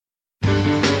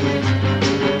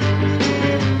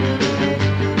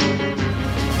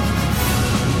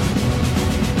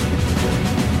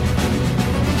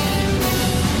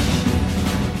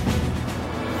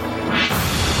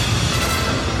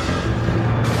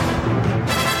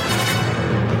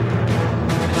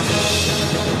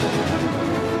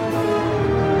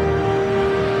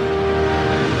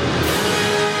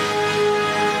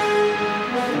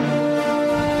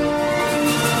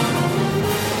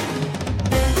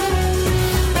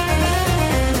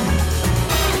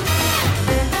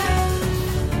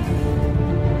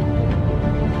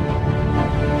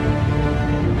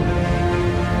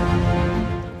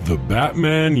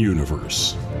Batman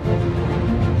universe.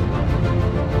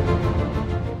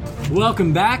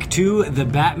 Welcome back to the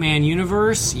Batman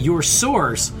universe, your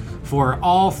source for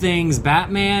all things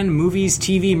Batman, movies,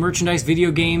 TV, merchandise, video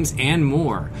games, and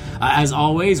more. As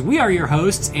always, we are your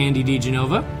hosts, Andy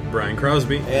DiGenova, Brian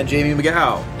Crosby, and Jamie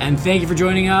McGow. And thank you for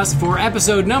joining us for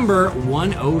episode number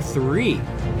 103.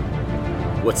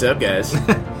 What's up, guys?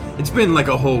 It's been like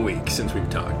a whole week since we've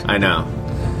talked. I know.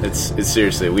 It's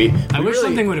seriously, I wish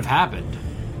something would have happened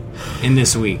in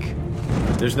this week.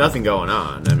 There's nothing going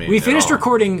on. I mean, we finished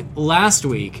recording last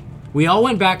week. We all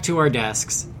went back to our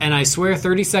desks, and I swear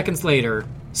 30 seconds later,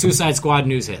 Suicide Squad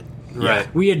news hit.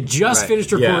 Right. We had just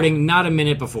finished recording not a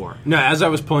minute before. No, as I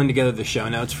was pulling together the show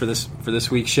notes for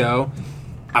this week's show,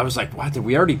 I was like, "What? Did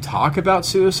we already talk about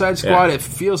Suicide Squad?" Yeah. It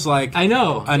feels like I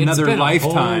know another it's been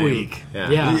lifetime. A whole week.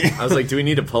 Yeah. I was like, do we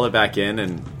need to pull it back in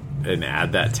and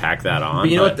add that, tack that on?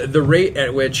 But you know what? The rate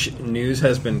at which news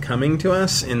has been coming to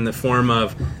us in the form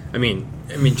of, I mean,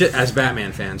 just as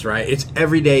Batman fans, right? It's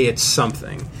every day. It's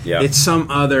something. Yeah. It's some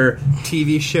other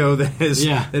TV show that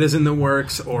is in the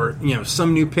works, or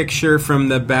some new picture from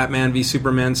the Batman v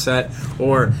Superman set,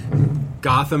 or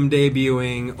Gotham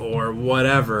debuting, or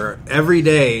whatever. Every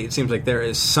day, it seems like there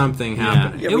is something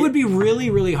happening. It would be really,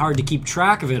 really hard to keep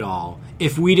track of it all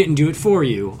if we didn't do it for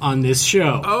you on this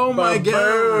show. Oh my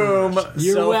god! Boom!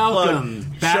 You're welcome,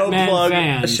 Batman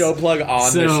fans. Show plug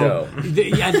on the show.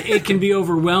 It can be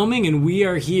overwhelming, and we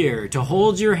are here to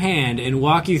hold your hand and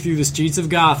walk you through the streets of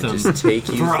Gotham Just take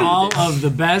you for through all this. of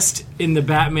the best in the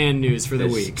Batman news for the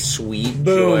This week. Sweet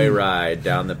joyride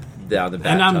down the Bat And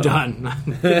I'm tunnel.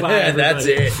 done. Goodbye, That's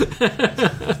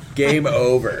everybody. it. Game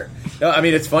over. No, I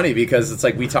mean, it's funny because it's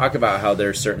like we talk about how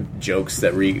there's certain jokes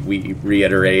that we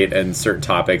reiterate and certain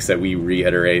topics that we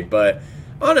reiterate, but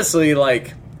honestly,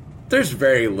 like, there's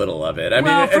very little of it. I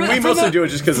mean, we mostly do it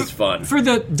just because it's fun. For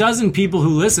the dozen people who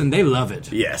listen, they love it.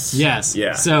 Yes. Yes.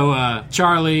 Yeah. So,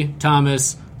 Charlie,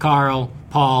 Thomas, Carl,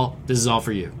 Paul, this is all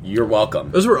for you. You're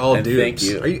welcome. Those were all And dudes.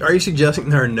 Thank you. Are you suggesting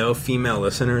there are no female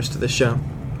listeners to this show?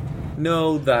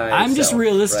 Know thyself. I'm just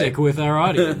realistic right? with our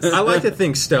audience. I like to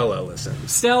think Stella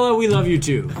listens. Stella, we love you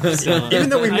too. Stella. Even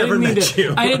though we've never met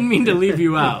you. I didn't mean to leave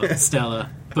you out, Stella.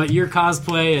 But your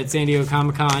cosplay at San Diego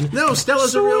Comic-Con. No,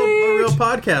 Stella's a real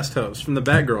podcast host from the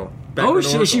Batgirl. Oh,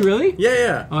 is she really?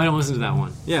 Yeah. Oh, I don't listen to that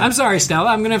one. Yeah. I'm sorry,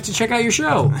 Stella. I'm going to have to check out your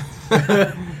show.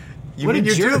 What did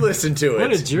you do listen to it?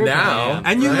 What a jerk now.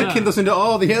 I am. And you can listen to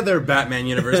all the other Batman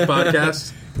Universe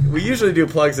podcasts. We usually do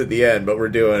plugs at the end, but we're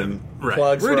doing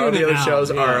plugs We're for all doing the it other now,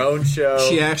 shows, yeah. our own show.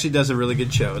 She actually does a really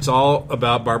good show. It's all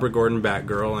about Barbara Gordon,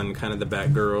 Batgirl, and kind of the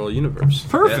Batgirl universe.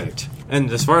 Perfect.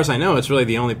 And as far as I know, it's really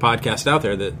the only podcast out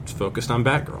there that's focused on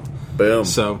Batgirl. Boom.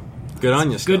 So, good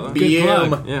on you, Stella. Good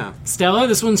plug. Yeah. Stella,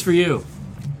 this one's for you.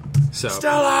 So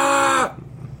Stella!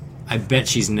 I bet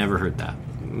she's never heard that.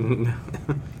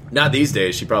 Not these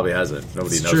days. She probably hasn't.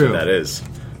 Nobody It's knows true. what that is.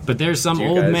 But there's some Do you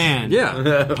old guys? man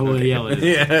Yeah. who will yell at it.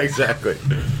 Yeah, exactly.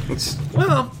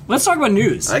 Well, Let's talk about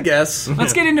news. I guess.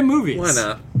 Let's get into movies. Why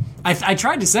not? I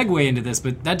tried to segue into this,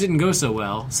 but that didn't go so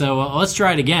well. So let's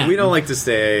try it again. We don't like to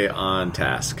stay on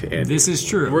task, Andy. This is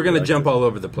true. we're going to jump all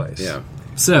over the place. Yeah.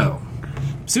 So,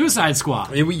 Suicide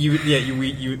Squad.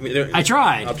 I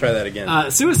tried. I'll try that again.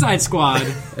 Suicide Squad is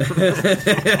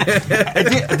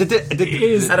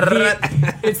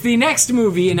it's the next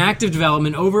movie in active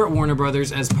development over at Warner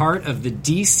Brothers as part of the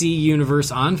DC Universe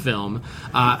on film.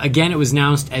 Again, it was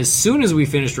announced as soon as we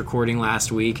finished recording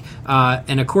last week,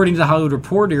 and according to the Hollywood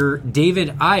Reporter,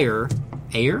 David Ayer,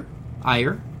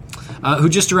 who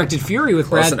just directed Fury with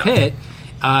Close Brad enough.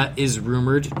 Pitt, is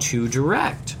rumored to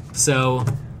direct. So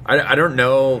I don't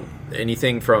know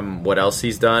anything from what else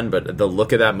he's done, but the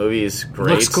look of that movie is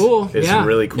great. Looks cool, It's yeah.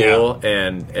 really cool,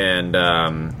 and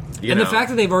the fact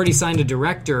that they've already signed a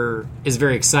director is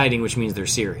very exciting, which means they're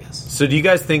serious. So, do you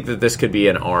guys think that this could be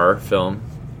an R film?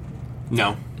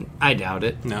 no. I doubt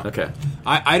it. No. Okay.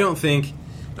 I don't think...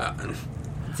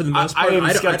 for the most part, I am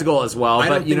don't- skeptical as well, I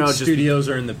but don't you think know, just studios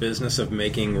are in the business of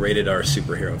making rated R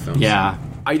superhero films. Yeah.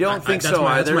 I don't think that's so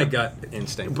my, either. That's my gut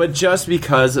instinct. But just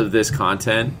because of this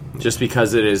content, just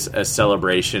because it is a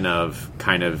celebration of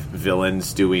kind of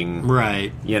villains doing,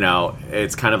 Right. you know,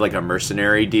 it's kind of like a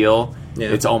mercenary deal. Yeah.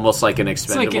 It's almost like an It's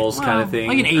like Expendables kind of thing.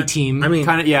 Like an A-team. I mean,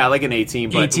 kind of, yeah, like an A-team,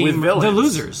 but A-team, with villains. the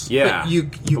losers. Yeah, But you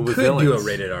But with could do a villains.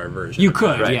 rated R version. You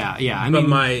could, Right. yeah. I But mean,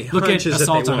 my look hunch at is that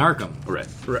Assault they on won't. Arkham, Right.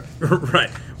 Right.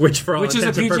 Which for all which is a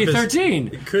intents and purposes,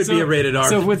 PG-13. it could be a rated R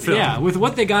So with film. with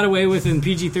what they got away with in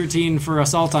PG-13 for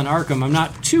Assault on Arkham, I'm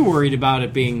not too worried about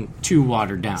it being too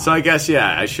watered down. So I guess,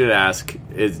 yeah, I should ask,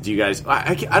 do you guys...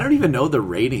 I don't even know the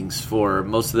ratings for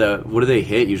most of the... What do they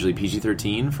hit usually?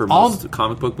 PG-13 for most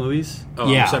comic book movies? Oh,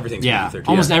 almost everything's PG-13.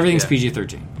 Almost everything's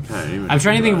PG-13. I'm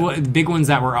trying to think of what big ones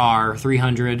that were R,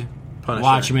 300, Punisher.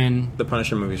 Watchmen. The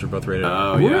Punisher movies were both rated Oh,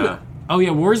 R. yeah. Oh, yeah,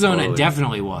 Warzone it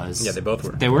definitely was. Yeah, they both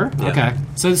were. They were? Yeah. Okay.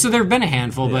 So there have been a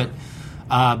handful, but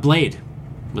Blade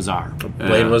was R.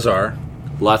 Blade was R.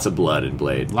 Lots of blood in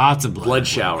Blade. Lots of blood. Blood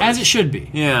showers. As it should be.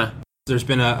 Yeah. There's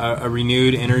been a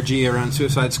renewed energy around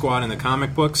Suicide Squad in the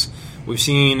comic books. We've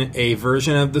seen a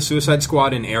version of the Suicide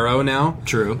Squad in Arrow now.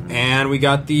 True. And we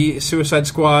got the Suicide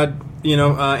Squad,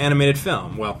 animated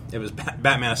film. Well, it was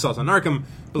Batman Assault on Arkham,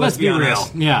 but let's be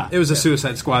honest. real. Yeah. It was a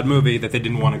Suicide Squad movie that they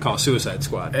didn't want to call Suicide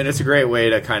Squad. And it's a great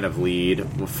way to kind of lead,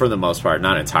 for the most part,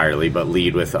 not entirely, but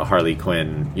lead with a Harley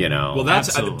Quinn, Well, that's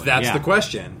Absolutely, the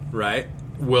question, right?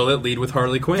 Will it lead with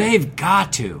Harley Quinn? They've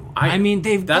got to. I mean,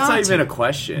 they've got to. That's not even a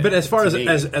question. But as far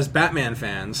as Batman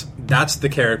fans, that's the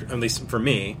character, at least for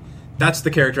me, that's the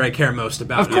character I care most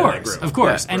about. Of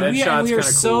course. Yeah, And we are kinda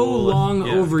so cool. long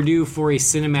overdue for a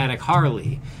cinematic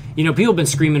Harley. People have been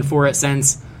screaming for it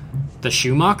since the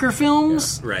Schumacher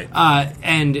films. Yeah, right.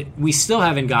 And we still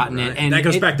haven't gotten it. And that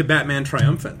goes back to Batman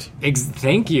Triumphant.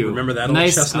 Thank you. Remember that old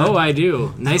nice chestnut? Oh, I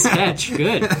do. Nice catch.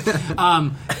 Good.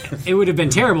 It would have been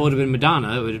terrible. It would have been Madonna.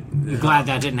 I'm glad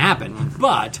that didn't happen.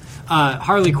 But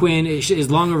Harley Quinn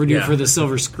is long overdue for the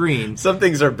silver screen. Some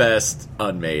things are best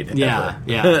unmade. Yeah, ever.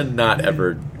 yeah. Not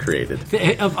ever created.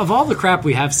 Of all the crap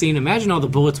we have seen, imagine all the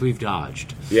bullets we've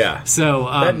dodged. Yeah. So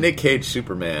that Nick Cage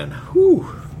Superman. Whew.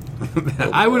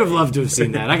 I would have loved to have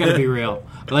seen that. I got to be real.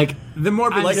 Like The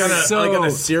more I'm Like on a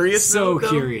serious so note, though?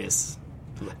 curious.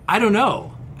 I don't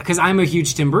know because I'm a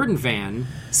huge Tim Burton fan,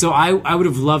 so I would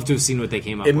have loved to have seen what they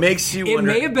came up with. It makes you It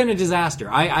wonder. may have been a disaster.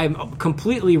 I'm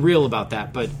completely real about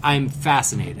that, but I'm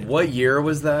fascinated. What year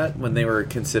was that when they were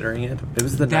considering it? It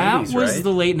was the 90s, That was right?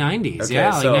 the late 90s. Okay,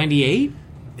 Yeah, like so- 98.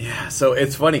 Yeah, so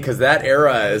it's funny because that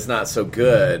era is not so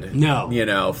good. No.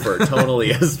 For tonally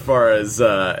as far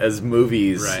as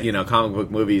movies, Right. Comic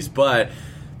book movies. But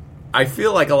I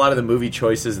feel like a lot of the movie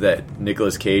choices that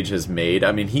Nicolas Cage has made.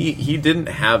 I mean, he didn't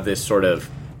have this sort of.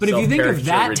 But if you think of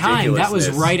that time, that was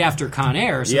ridiculousness. right after Con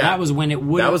Air, so Yeah. that was when it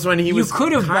would. That was when he was You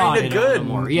could have brought kinda it good, a little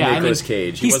more. Yeah, Nicolas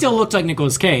Cage. He still looked like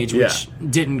Nicolas Cage, which Yeah.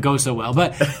 didn't go so well.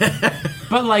 But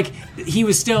like he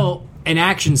was still an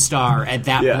action star at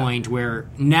that Yeah. point. Where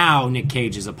now Nick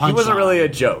Cage is a punchline. He wasn't really a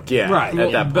joke, Right.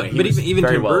 At that point, But he was even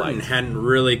very Tim well Burton liked. hadn't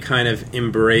really kind of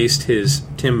embraced his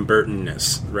Tim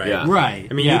Burton-ness, right? Yeah. Right.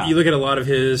 I mean, yeah. you look at a lot of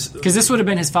his... because this would have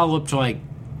been his follow up to like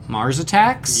Mars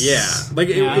Attacks. Yeah. Like,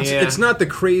 Yeah. it's not the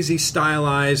crazy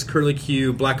stylized, curly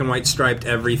Q, black and white striped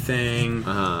everything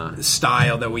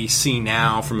style that we see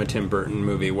now from a Tim Burton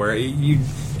movie, where you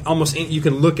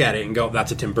can look at it and go,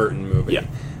 that's a Tim Burton movie. Yeah.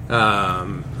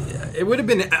 It would have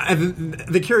been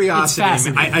the curiosity. It's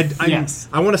fascinating. Yes.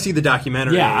 I want to see the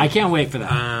documentary. Yeah, I can't wait for that.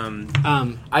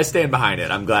 I stand behind it.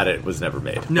 I'm glad it was never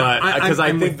made. No, Because I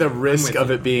I'm think with- the I'm risk with of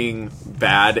you. it being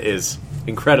bad is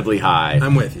incredibly high.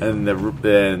 I'm with you. And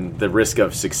the risk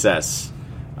of success,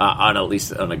 on at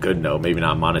least on a good note, maybe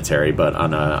not monetary, but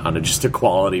on a just a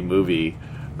quality movie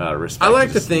respect. I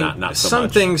like to is think not so some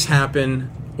much. things happen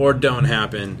or don't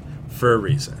happen for a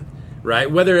reason, right?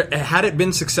 Whether had it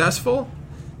been successful,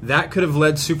 that could have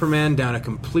led Superman down a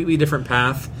completely different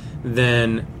path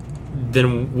than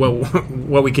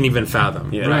what we can even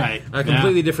fathom. Yeah. Right. A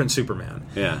completely different Superman.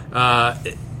 Yeah.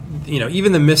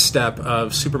 Even the misstep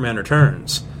of Superman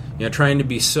Returns, trying to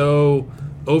be so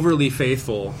overly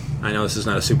faithful. I know this is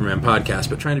not a Superman podcast,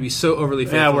 but trying to be so overly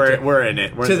faithful. Yeah, we're in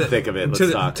it. We're in the thick of it.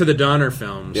 Let's talk. To the Donner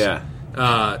films. Yeah.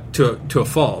 To a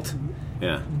fault.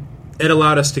 Yeah. It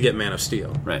allowed us to get Man of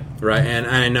Steel. Right. Right. And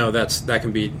I know that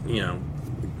can be,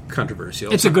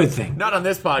 controversial. It's a good thing. Not on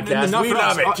this podcast. Not We for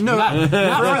us. love it. No,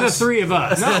 Not for the three of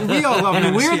us. we all love Man And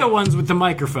of we're Steel. the ones with the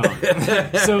microphone.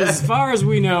 So as far as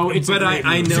we know, it's. But a great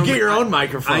I movie. know. So get your own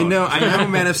microphone. I know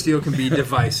Man of Steel can be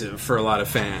divisive for a lot of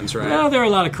fans, right? Well, there are a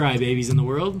lot of crybabies in the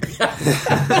world.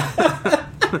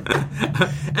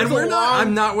 And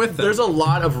I'm not with them. There's a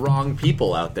lot of wrong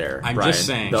people out there. I'm Brian. just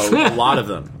saying. A lot of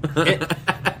them.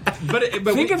 but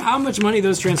Think of how much money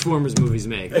those Transformers movies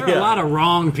make. There are a lot of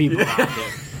wrong people out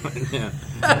there.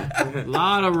 A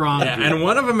lot of wrong people. and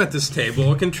one of them at this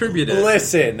table contributed.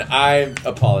 Listen, I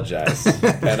apologize,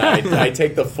 and I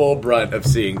take the full brunt of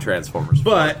seeing Transformers.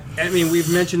 But I mean,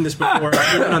 we've mentioned this before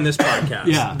even on this podcast.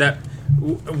 Yeah. That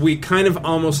we kind of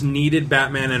almost needed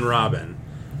Batman and Robin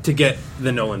to get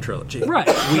the Nolan trilogy. Right.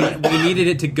 We needed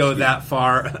it to go that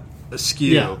far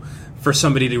askew Yeah. for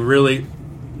somebody to really,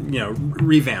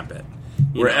 revamp it.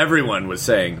 Where everyone was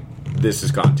saying this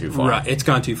has gone too far. Right, it's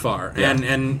gone too far, Yeah.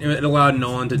 and it allowed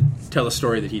Nolan to tell a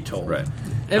story that he told. Right.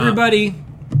 Everybody,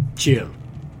 chill.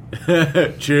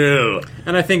 Chill.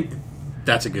 And I think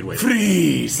That's a good way.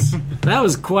 Freeze. That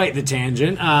was quite the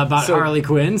tangent about Harley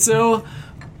Quinn. So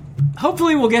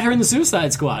hopefully we'll get her in the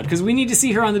Suicide Squad because we need to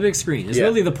see her on the big screen. Is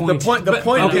really the point. The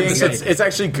point being, it's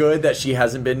actually good that she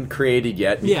hasn't been created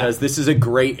yet because this is a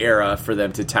great era for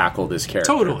them to tackle this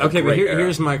character. Totally. Okay, but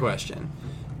here's my question: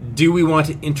 do we want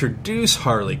to introduce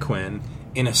Harley Quinn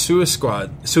in a Suicide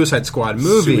Squad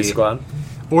movie,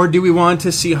 or do we want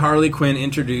to see Harley Quinn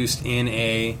introduced in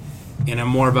a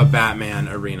more of a Batman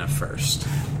arena first?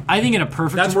 I think in a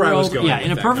perfect That's world, where I was going with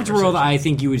in a that perfect world, I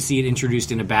think you would see it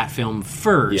introduced in a Bat film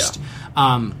first.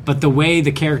 Yeah. But the way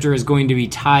the character is going to be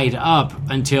tied up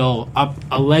until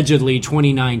allegedly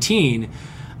 2019,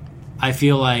 I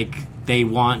feel like they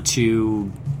want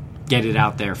to get it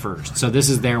out there first. So this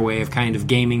is their way of kind of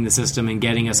gaming the system and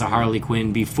getting us a Harley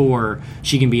Quinn before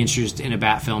she can be introduced in a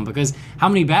Bat film. Because how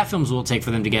many Bat films will it take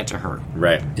for them to get to her?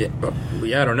 Right.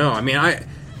 Yeah, I don't know. I mean,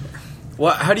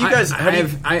 well, how do you guys?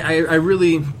 I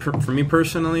really, for me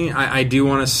personally, I do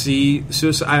want to see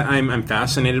Suicide. I'm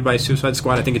fascinated by Suicide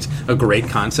Squad. I think it's a great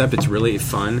concept. It's really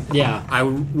fun. Yeah, I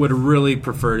would really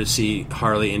prefer to see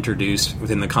Harley introduced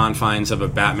within the confines of a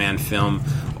Batman film,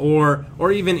 or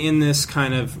even in this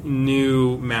kind of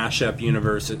new mashup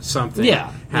universe. It's something.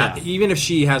 Yeah. Even if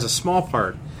she has a small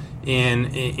part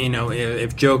in,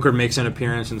 if Joker makes an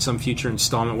appearance in some future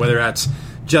installment, whether that's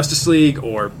Justice League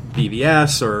or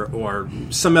BVS or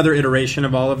some other iteration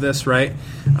of all of this, right?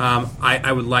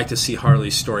 I would like to see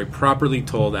Harley's story properly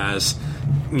told as,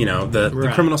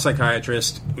 the criminal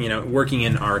psychiatrist, working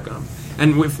in Arkham.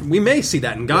 And we may see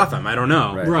that in Gotham. I don't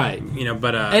know. Right.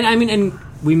 But... and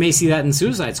we may see that in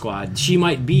Suicide Squad. She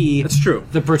might be that's true.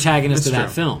 The protagonist of that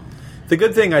film. The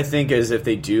good thing, I think, is if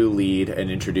they do lead and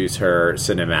introduce her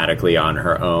cinematically on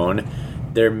her own,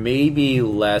 there may be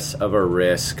less of a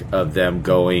risk of them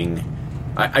going...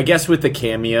 I guess with the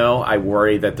cameo, I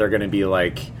worry that they're going to be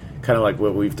kind of like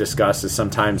what we've discussed, is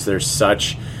sometimes there's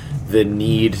such the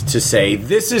need to say,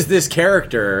 this is this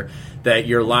character, that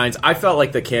your lines... I felt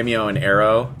like the cameo in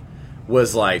Arrow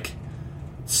was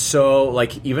so,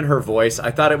 even her voice,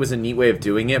 I thought it was a neat way of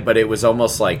doing it, but it was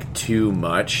almost too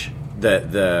much.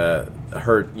 Her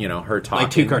talking,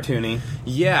 too cartoony.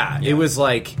 Yeah, it was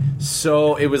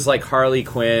it was like Harley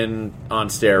Quinn on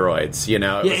steroids.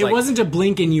 It wasn't a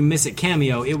blink and you miss it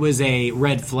cameo. It was a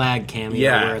red flag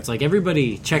cameo where it's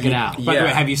everybody check it out. By the way,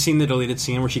 have you seen the deleted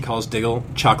scene where she calls Diggle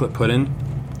chocolate pudding?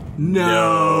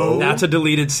 No. That's a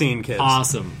deleted scene, kids.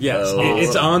 Awesome. Yes.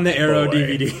 It's on the Arrow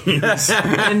DVDs.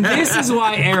 And this is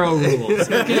why Arrow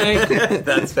rules, okay?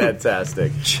 That's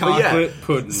fantastic. Chocolate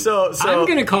pudding. So I'm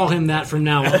going to call him that from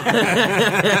now on.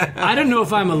 I don't know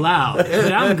if I'm allowed,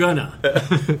 but I'm gonna.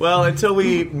 Well, until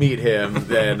we meet him,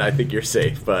 then I think you're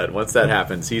safe. But once that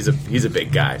happens, he's a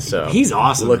big guy. So he's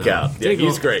awesome. Look out. Yeah,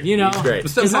 he's great. He's great.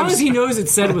 Sometimes, as long as he knows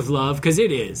it's said with love, because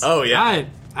it is. Oh, yeah.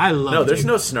 I love it. No, there's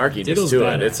no snarkiness Diggle's to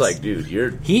badass. it. It's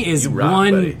dude, he is rock,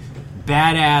 one buddy.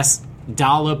 badass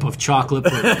dollop of chocolate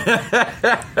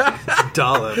pudding.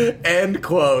 Dollop. End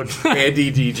quote.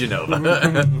 Andy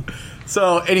DiGenova.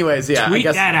 So, anyways, Tweet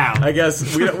that out. I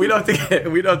guess we don't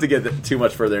have to get too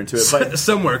much further into it. But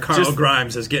somewhere, Carl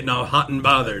Grimes is getting all hot and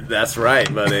bothered. That's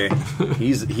right, buddy.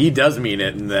 He does mean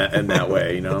it in that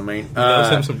way. You know what I mean? He loves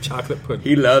him some chocolate pudding.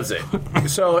 He loves it.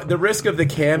 So the risk of the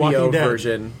cameo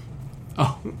version.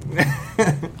 Oh,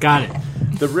 got it.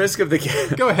 The risk of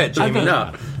the go ahead, Jamie.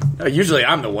 No, usually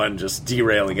I'm the one just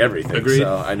derailing everying. Agreed.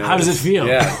 So I know. How does it feel?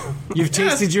 Yeah, you've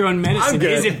tasted your own medicine.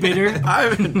 Is it bitter?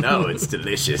 No, it's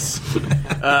delicious.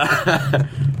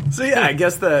 So yeah, I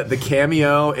guess the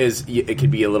cameo it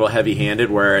could be a little heavy-handed,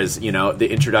 whereas the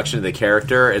introduction of the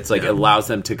character, it's it allows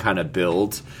them to kind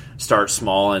of start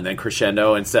small and then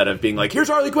crescendo instead of being here's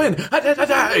Harley Quinn,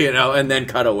 and then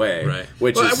cut away. Right.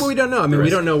 Which we don't know. I mean, we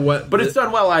don't know what, but it's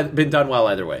been done well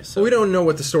either way. So we don't know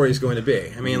what the story is going to be.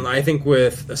 I mean, I think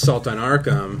with Assault on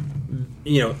Arkham,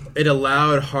 it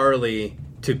allowed Harley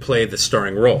to play the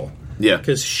starring role. Yeah,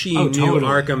 because she knew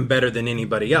Arkham better than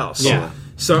anybody else. Yeah.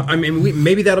 So I mean,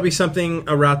 maybe that'll be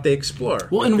a route they explore.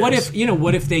 Well, and what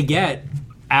if they get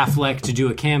Affleck to do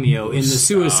a cameo in the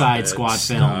Suicide Squad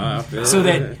film, so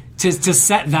that to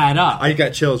set that up? I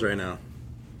got chills right now.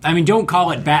 I mean, don't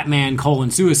call it Batman :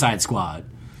 Suicide Squad.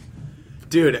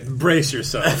 Dude, brace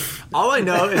yourself. All I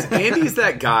know is Andy's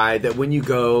that guy that when you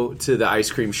go to the ice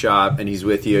cream shop and he's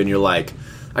with you and you're like,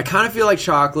 I kind of feel like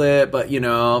chocolate, but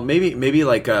maybe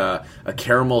like a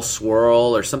caramel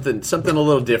swirl or something a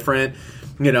little different.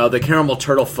 The caramel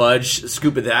turtle fudge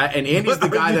scoop of that, and Andy's the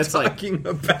guy that's talking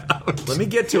about? Let me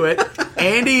get to it.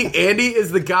 Andy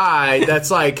is the guy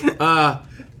that's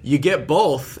you get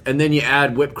both, and then you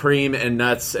add whipped cream and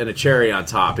nuts and a cherry on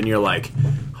top, and you're like,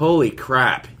 holy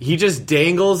crap. He just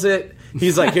dangles it.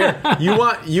 He's like, here,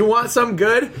 you want something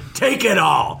good? Take it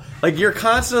all. Like, you're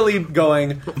constantly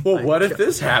going, well, what if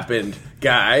this happened,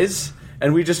 guys?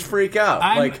 And we just freak out.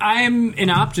 I'm an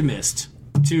optimist.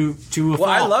 To a fault.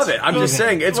 I love it. I'm just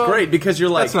saying it's great because you're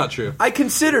like, that's not true. I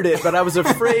considered it, but I was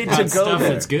afraid to go stuff there.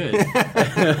 That's good.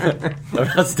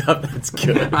 About stuff that's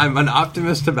good. I'm an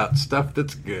optimist about stuff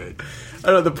that's good. I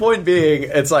don't know. The point being,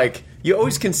 it's like you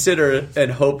always consider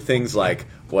and hope things like,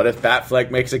 what if Batfleck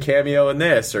makes a cameo in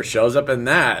this or shows up in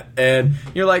that? And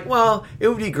you're like, well, it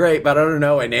would be great, but I don't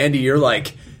know. And Andy, you're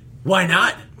like, why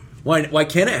not? Why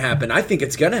can't it happen? I think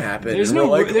it's gonna happen. There's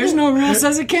no rule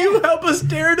says it can't. You help us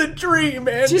dare to dream,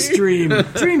 Andy. Just dream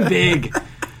big.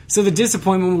 So the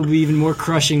disappointment will be even more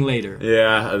crushing later.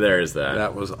 Yeah, there is that.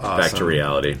 That was awesome. Back to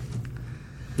reality.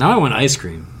 Now I want ice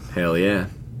cream. Hell yeah.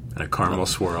 And a caramel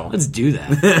swirl. Let's do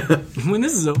that. When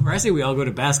this is over, I say we all go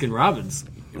to Baskin Robbins.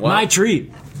 What? My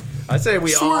treat. I say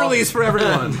we Swirlies for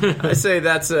everyone. I say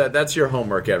that's your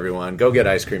homework, everyone. Go get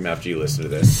ice cream after you listen to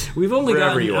this. We've only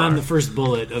Wherever gotten you on are. the first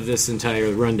bullet of this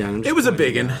entire rundown. It was a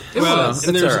big one.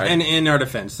 And in our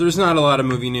defense, there's not a lot of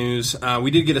movie news.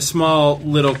 We did get a small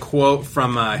little quote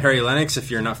from Harry Lennox.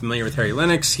 If you're not familiar with Harry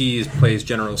Lennox, he plays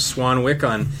General Swanwick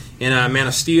in Man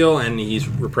of Steel, and he's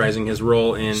reprising his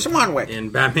role in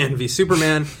Batman v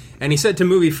Superman. And he said to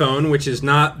MoviePhone, which is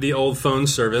not the old phone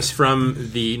service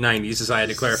from the 90s, as I had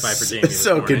to clarify for Jamie. It's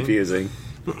so confusing.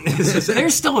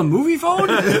 There's still a movie phone?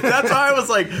 That's why I was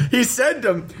like, he said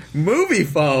to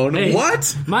MoviePhone. Hey,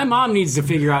 what? My mom needs to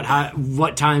figure out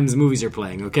what times movies are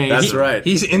playing, okay? That's right.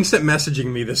 He's instant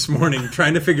messaging me this morning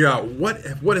trying to figure out what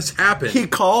has happened. He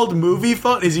called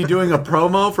MoviePhone. Is he doing a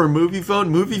promo for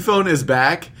MoviePhone? MoviePhone is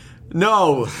back?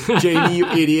 No, Jamie, you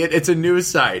idiot. It's a news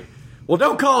site. Well,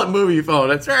 don't call it MoviePhone.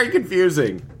 That's very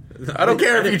confusing. I don't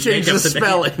care if you change the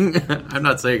spelling. I'm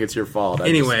not saying it's your fault.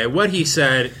 Anyway, what he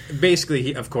said,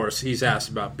 basically, of course, he's asked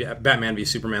about Batman v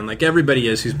Superman, like everybody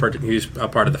is who's a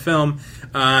part of the film.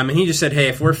 And he just said, hey,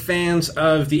 if we're fans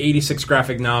of the 86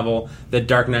 graphic novel, The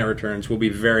Dark Knight Returns, we'll be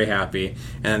very happy.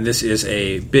 And this is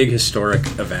a big historic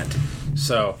event.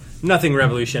 So, nothing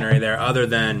revolutionary there other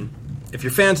than, if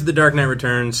you're fans of The Dark Knight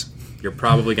Returns, you're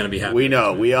probably going to be happy. We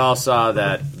know. We all saw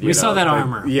that. We saw that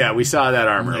armor. Yeah, we saw that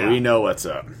armor. Yeah. We know what's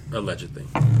up. Allegedly.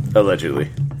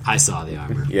 I saw the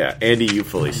armor. Yeah, Andy, you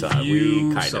fully saw it.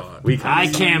 You saw it. I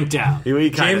camped out.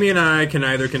 Jamie and I can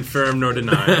neither confirm nor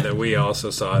deny that we also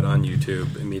saw it on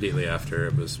YouTube immediately after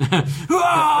it was...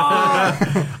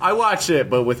 I watched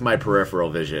it, but with my peripheral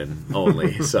vision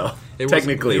only, so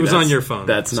technically... It was on your phone.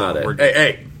 That's not it.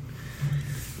 Hey!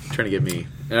 Trying to get me...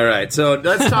 All right, so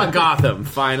let's talk Gotham,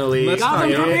 finally.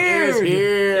 Gotham premiered! It is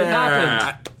here! It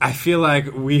happened. I feel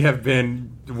like we have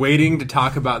been waiting to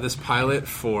talk about this pilot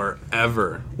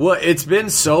forever. Well, it's been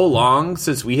so long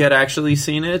since we had actually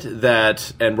seen it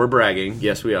that, and we're bragging,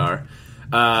 yes we are,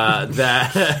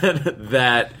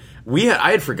 that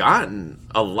I had forgotten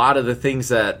a lot of the things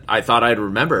that I thought I'd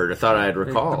remembered or thought I'd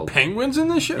recalled. The penguins in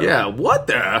the show? Yeah, what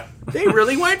the? They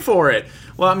really went for it.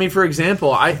 Well, I mean, for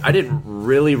example, I didn't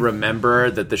really remember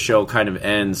that the show kind of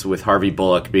ends with Harvey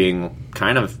Bullock being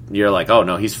kind of, you're like, oh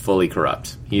no, he's fully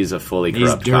corrupt. He's a fully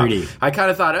corrupt cop. Dirty. I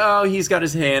kind of thought, oh, he's got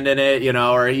his hand in it, you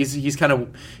know, or he's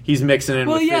mixing in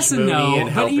with yes Fish and Mooney no, and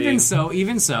helping. but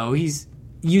even so,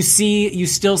 you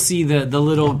still see the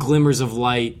little glimmers of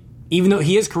light. Even though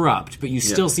he is corrupt, but you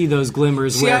still see those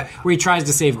glimmers where he tries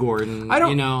to save Gordon. I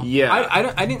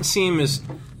didn't see him as.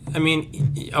 I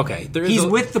mean, okay. He's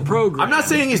with the program. I'm not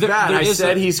saying he's bad. I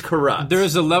said he's corrupt. There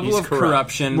is a level of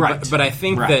corruption, right. but I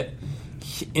think that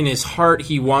in his heart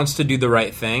he wants to do the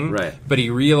right thing. Right. But he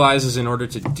realizes in order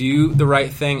to do the right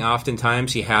thing,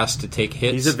 oftentimes he has to take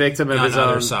hits. He's a victim of his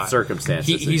own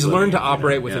circumstances. He's learned to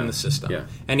operate within the system. Yeah.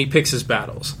 And he picks his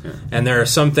battles. Yeah. And there are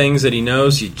some things that he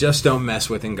knows you just don't mess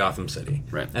with in Gotham City.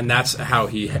 Right. And that's how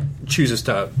he chooses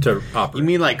to operate. You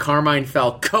mean like Carmine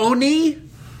Falcone?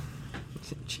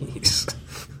 Jeez.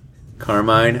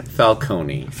 Carmine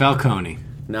Falcone.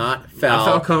 Not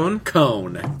Falcone?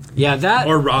 Cone. Yeah, that...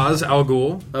 Or Ra's al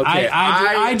Ghul. Okay,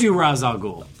 I do Ra's al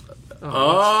Ghul.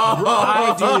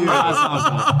 I do Ra's al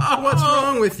Ghul. What's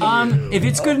wrong with you? If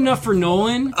it's good enough for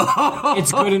Nolan,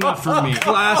 it's good enough for me.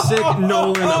 Classic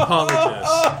Nolan apologist.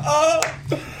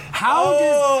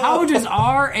 How does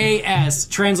RAS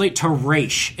translate to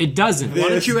Raish? It doesn't. Why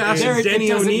don't you ask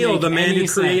Denny O'Neil, the man who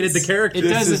created the character?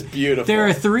 This is beautiful. There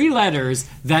are 3 letters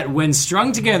that, when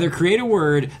strung together, create a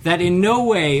word that in no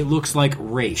way looks like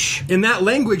Raish. In that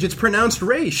language, it's pronounced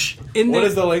Raish. What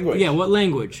is the language? Yeah, what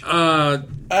language?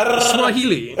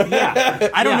 Swahili. Yeah,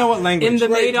 I don't know what language. In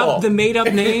the made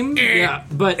up name. Yeah,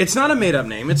 but it's not a made up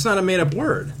name. It's not a made up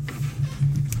word.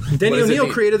 Denny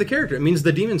O'Neil created the character. It means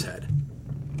the demon's head.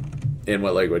 In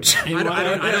what language? I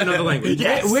don't know the language.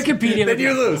 Yes. Wikipedia. Then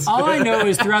you lose. All I know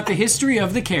is throughout the history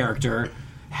of the character,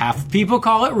 half people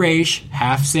call it Raish,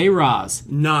 half say Roz.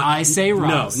 I say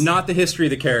Roz. No, not the history of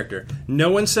the character.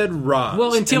 No one said Roz.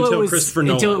 Well, until Christopher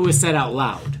Nolan. Until it was said out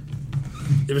loud.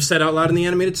 It was said out loud in the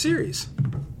animated series,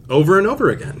 over and over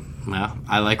again. Well,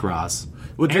 I like Roz.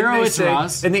 Well, Arrow is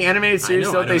Roz. In the animated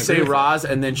series, don't they say Roz,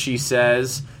 and then she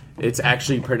says it's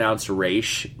actually pronounced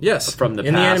Raish? Yes, from the past.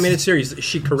 In the animated series,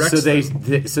 she corrects.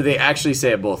 So they actually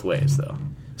say it both ways, though.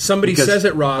 Somebody says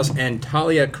it Roz, and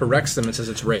Talia corrects them and says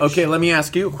it's Raish. Okay, let me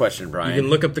ask you a question, Brian. You can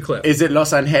look up the clip. Is it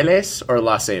Los Angeles or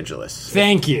Los Angeles?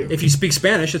 Thank you. If you speak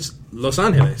Spanish, it's Los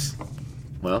Angeles.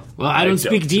 Well, I don't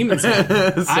speak demon's head.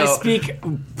 So. I speak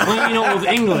plain old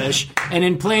English, and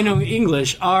in plain old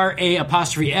English,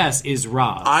 R-A-apostrophe-S is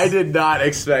Roz. I did not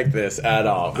expect this at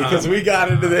all, because we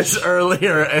got into this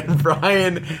earlier, and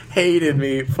Brian hated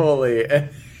me fully.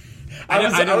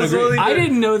 I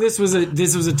didn't know this was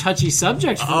a touchy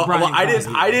subject for Brian. Well,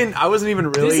 I wasn't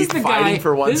even really fighting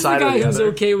for one side or the other. This is the guy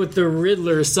who's okay with the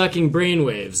Riddler sucking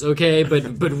brainwaves, okay?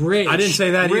 But Raish, I didn't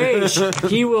say that either.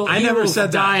 He will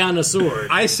die on a sword.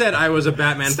 I said I was a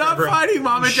Batman. Stop fighting,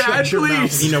 Mom and Dad,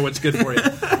 please. You know what's good for you.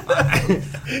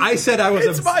 I said I was.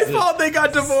 It's my fault they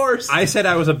got divorced. I said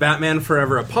I was a Batman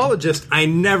Forever apologist. I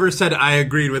never said I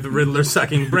agreed with Riddler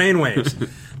sucking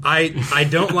brainwaves. I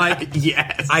don't like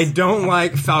I don't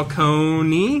like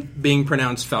Falcone being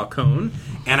pronounced Falcone,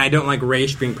 and I don't like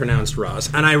Raish being pronounced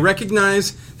Roz. And I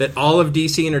recognize that all of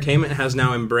DC Entertainment has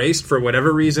now embraced, for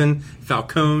whatever reason,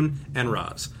 Falcone and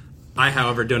Roz. I,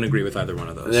 however, don't agree with either one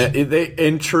of those.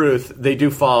 In truth, they do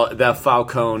follow. The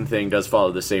Falcone thing does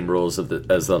follow the same rules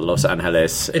as the Los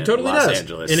Angeles. It totally Los does.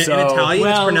 Angeles. In Italian,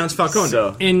 it's pronounced Falcone.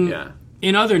 So,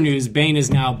 in other news, Bane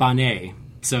is now Bonet.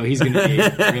 So he's going to be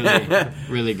really,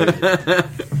 really good.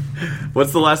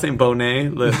 What's the last name?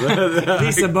 Bonet?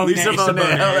 Lisa Bonet. Lisa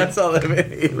Bonet. Oh, that's all that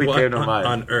immediately came to mind.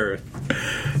 On Earth.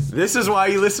 This is why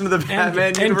you listen to the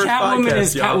Batman Universe podcast. And Catwoman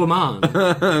is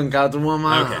Catwoman.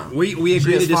 Catwoman. Okay. We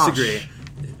agree to disagree.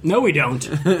 No, we don't.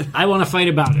 I want to fight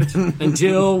about it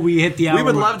until we hit the hour. We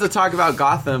would love to talk about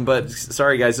Gotham, but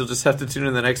sorry, guys, you'll just have to tune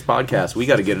in the next podcast. We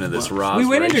got to get into this Roz. We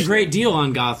went into a great deal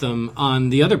on Gotham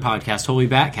on the other podcast, Holy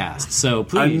Batcast. So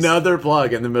please, another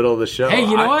plug in the middle of the show. Hey,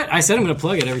 you know what? I said I'm going to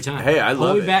plug it every time. Hey, I love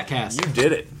Holy it. Batcast. You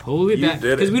did it. Holy Batcast.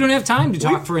 Because we don't have time to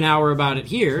talk for an hour about it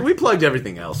here. We plugged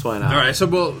everything else. Why not? All right. So,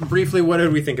 briefly, what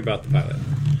did we think about the pilot?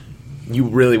 You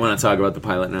really want to talk about the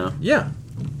pilot now? Yeah.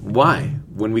 Why?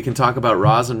 When we can talk about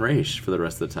Roz and Raish for the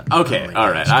rest of the time. Okay, all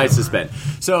right, I suspend.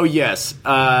 So, yes,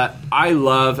 I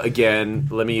love, again,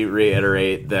 let me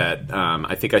reiterate that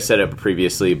I think I said it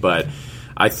previously, but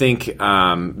I think Ben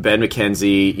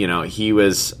McKenzie,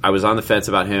 I was on the fence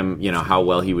about him, how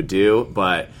well he would do,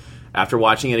 but after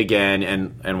watching it again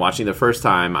and watching the first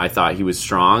time, I thought he was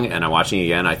strong, and I'm watching it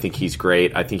again, I think he's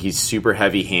great. I think he's super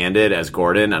heavy-handed as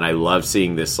Gordon, and I love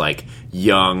seeing this,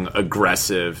 young,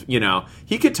 aggressive,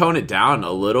 he could tone it down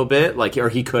a little bit, or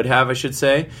he could have, I should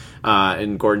say,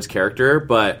 in Gordon's character,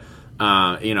 but,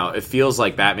 it feels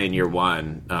like Batman Year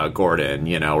One, Gordon,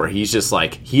 where he's just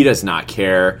he does not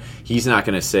care. He's not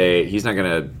going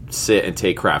to sit and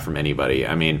take crap from anybody.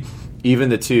 I mean, even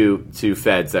the two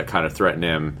feds that kind of threaten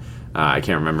him, I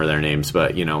can't remember their names,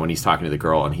 but, when he's talking to the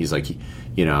girl and he's like,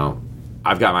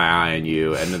 I've got my eye on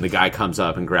you, and then the guy comes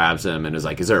up and grabs him and is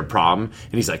like, is there a problem?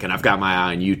 And he's like, and I've got my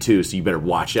eye on you too, so you better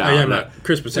watch out. Oh, yeah,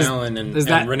 Crispus Allen and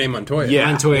Renee Montoya.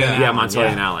 Yeah, Montoya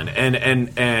and Allen.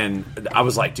 And I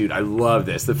was like, dude, I love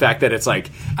this. The fact that it's he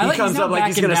comes up like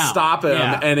he's going to stop him,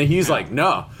 and he's like,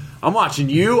 no. I'm watching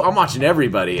you. I'm watching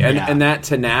everybody. And that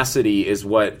tenacity is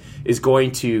what is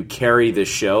going to carry this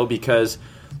show, because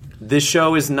this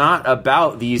show is not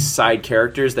about these side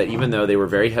characters that, even though they were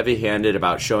very heavy-handed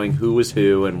about showing who was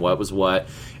who and what was what,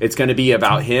 it's going to be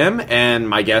about him, and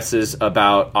my guess is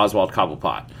about Oswald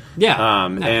Cobblepot. Yeah.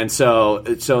 And so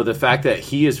the fact that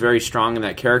he is very strong in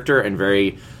that character and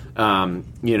very...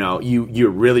 you're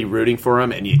really rooting for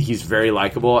him, and he's very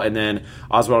likable. And then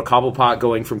Oswald Cobblepot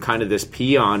going from kind of this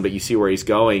peon, but you see where he's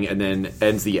going, and then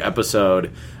ends the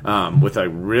episode with a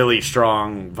really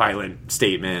strong, violent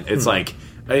statement. It's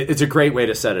It's a great way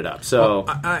to set it up. So,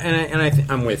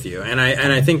 I'm with you, and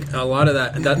I think a lot of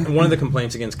that one of the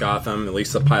complaints against Gotham, at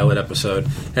least the pilot episode,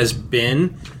 has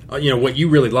been, what you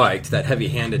really liked, that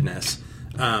heavy-handedness.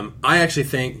 I actually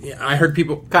think I heard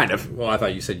people kind of. Well, I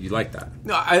thought you said you liked that.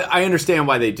 No, I understand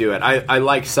why they do it. I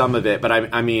like some of it, but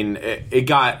I mean, it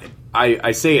got.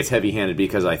 I say it's heavy-handed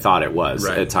because I thought it was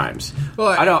at times. Well,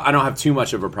 I don't have too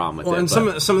much of a problem with it. And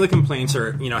some of the complaints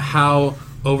are how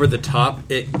over the top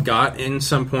it got in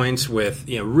some points with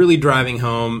really driving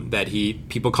home that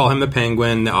people call him the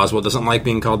Penguin. That Oswald doesn't like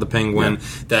being called the Penguin. Yeah.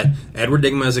 That Edward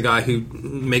Nygma is a guy who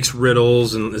makes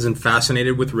riddles and is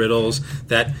fascinated with riddles.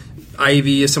 That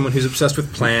Ivy is someone who's obsessed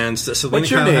with plants. That Selena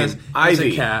What's your name? Has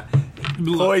Ivy. A cat.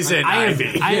 Poison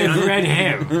Ivy. I have red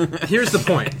hair. Here's the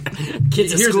point.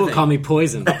 Kids at school call me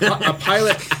Poison.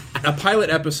 A pilot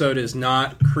episode is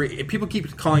not people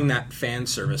keep calling that fan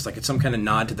service, like it's some kind of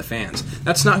nod to the fans.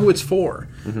 That's not who it's for.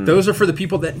 Mm-hmm. Those are for the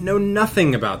people that know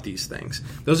nothing about these things.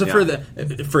 Those are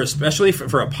especially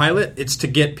for a pilot, it's to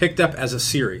get picked up as a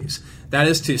series. That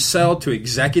is to sell to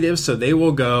executives so they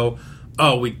will go,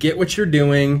 oh, we get what you're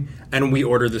doing, and we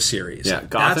order the series. Yeah,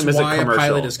 Gotham is a commercial.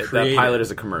 Pilot is created. That pilot is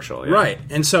a commercial. Yeah. Right.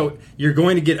 And so you're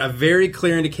going to get a very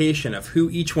clear indication of who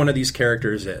each one of these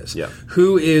characters is. Yeah.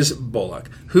 Who is Bullock?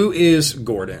 Who is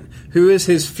Gordon? Who is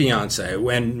his fiance?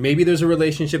 And maybe there's a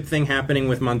relationship thing happening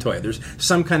with Montoya. There's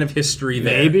some kind of history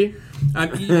there. Maybe.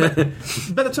 But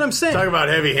that's what I'm saying. Talk about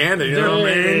heavy-handed, you know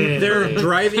what I mean? They're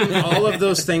driving all of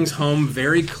those things home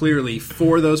very clearly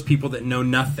for those people that know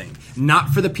nothing, not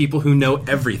for the people who know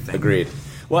everything. Agreed.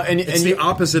 Well, it's the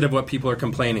opposite of what people are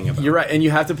complaining about. You're right, and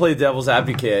you have to play the devil's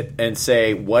advocate and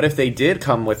say, what if they did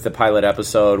come with the pilot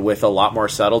episode with a lot more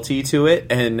subtlety to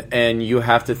it? And you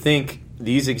have to think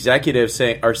these executives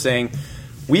are saying,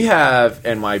 we have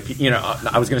NYPD.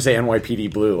 I was going to say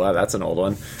NYPD Blue. Wow, that's an old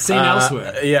one. St.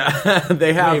 Elsewhere. Yeah,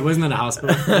 they have. Wait, wasn't that a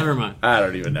hospital? Never mind. I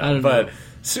don't even know. But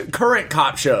current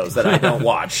cop shows that I don't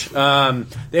watch.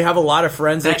 They have a lot of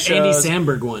forensic shows. Andy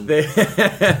Samberg one.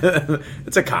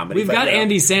 It's a comedy. We've got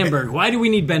Andy Samberg. Why do we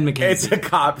need Ben McKenzie? It's a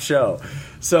cop show.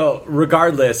 So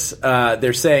regardless,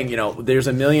 they're saying, there's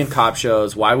a million cop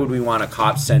shows. Why would we want a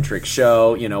cop-centric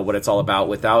show, what it's all about,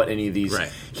 without any of these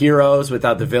heroes,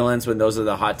 without the villains, when those are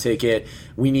the hot ticket?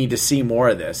 We need to see more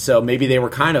of this. So maybe they were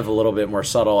kind of a little bit more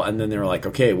subtle, and then they were like,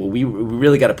 okay, well, we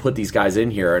really got to put these guys in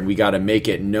here, and we got to make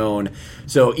it known.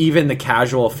 So even the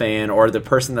casual fan, or the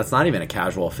person that's not even a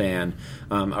casual fan,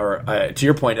 or to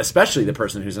your point, especially the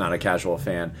person who's not a casual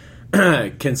fan,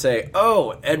 can say,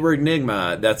 oh, Edward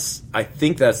Nygma, I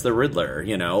think that's the Riddler,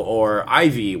 or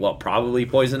Ivy, well, probably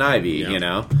Poison Ivy,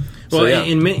 Well, so, yeah.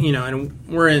 And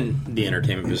we're in the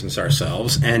entertainment business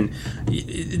ourselves, and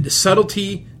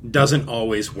subtlety doesn't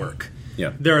always work.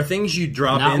 Yeah. There are things you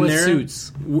drop Not in with there.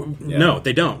 Suits. No,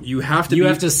 they don't. You have to. You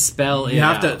have to spell it. You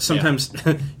have out. to sometimes.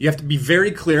 You have to be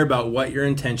very clear about what your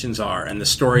intentions are and the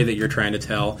story that you're trying to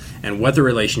tell, and what the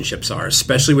relationships are,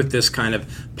 especially with this kind of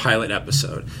pilot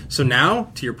episode. So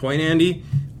now, to your point, Andy,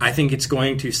 I think it's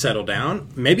going to settle down.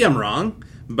 Maybe I'm wrong,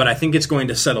 but I think it's going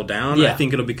to settle down. Yeah. I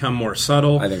think it'll become more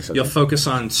subtle. I think so. You'll focus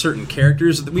on certain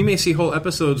characters. We may see whole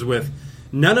episodes with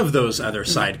none of those other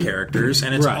side characters,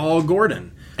 and it's all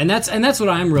Gordon. And that's what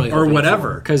I'm really hoping or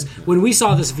whatever. Because when we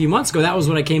saw this a few months ago, that was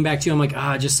what I came back to. I'm like,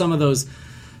 just some of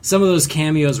those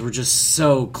cameos were just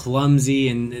so clumsy,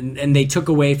 and they took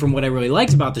away from what I really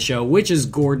liked about the show, which is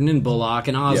Gordon and Bullock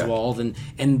and Oswald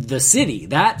and the city.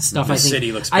 That stuff, the I think,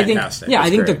 city looks fantastic.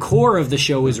 I think the core of the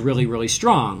show is really, really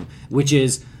strong, which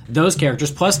is those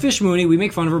characters plus Fish Mooney. We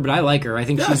make fun of her, but I like her. I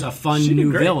think she's a fun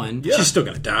new villain. Yeah. She's still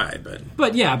going to die, but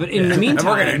in the meantime,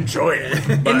 we're going to enjoy it.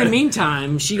 In the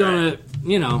meantime, she's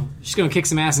gonna kick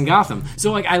some ass in Gotham.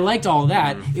 So I liked all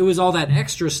that. It was all that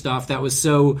extra stuff that was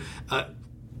so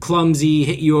clumsy,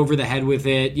 hit you over the head with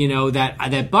it.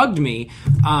 That bugged me.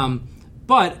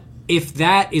 But if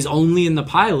that is only in the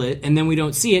pilot and then we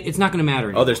don't see it, it's not going to matter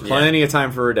anymore. Oh, there's plenty of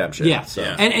time for redemption. Yeah. So.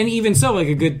 And even so,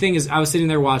 a good thing is I was sitting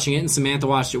there watching it, and Samantha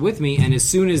watched it with me, and as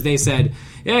soon as they said,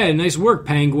 yeah, nice work,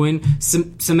 Penguin,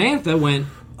 Samantha went,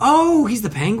 oh, he's the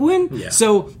Penguin? Yeah.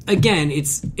 So, again,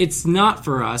 it's not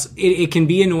for us. It can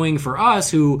be annoying for us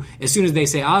who, as soon as they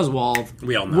say Oswald,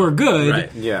 we all know. we're good.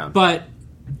 Right. Yeah. But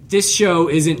this show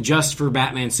isn't just for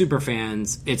Batman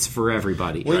superfans; it's for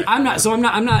everybody. Well, I'm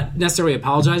not necessarily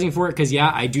apologizing for it because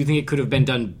I do think it could have been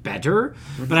done better,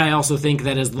 but I also think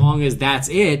that as long as that's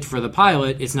it for the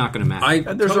pilot, it's not going to matter. I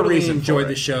totally enjoyed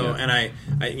the show, and I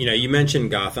you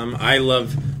mentioned Gotham. I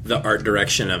love the art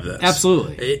direction of this.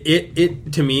 Absolutely,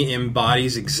 it to me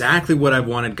embodies exactly what I've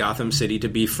wanted Gotham City to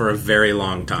be for a very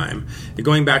long time.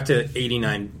 Going back to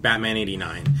Batman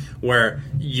 89, where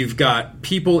you've got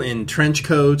people in trench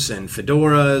coats and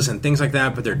fedoras and things like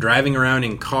that, but they're driving around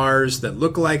in cars that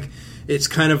look like it's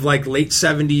kind of like late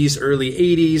 70s, early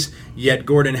 80s, yet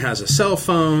Gordon has a cell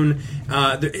phone.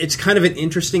 It's kind of an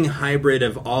interesting hybrid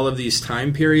of all of these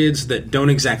time periods that don't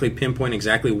exactly pinpoint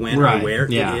exactly when or where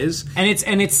it is.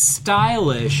 And it's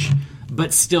stylish,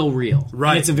 but still real.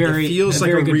 Right. And it feels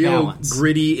like a real balance.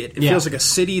 gritty. It feels like a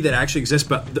city that actually exists.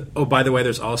 But by the way,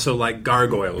 there's also like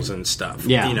gargoyles and stuff.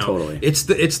 Yeah, totally. It's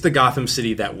the Gotham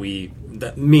City that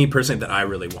me personally, that I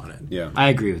really wanted. Yeah, I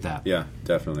agree with that. Yeah,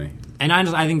 definitely. And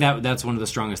I think that's one of the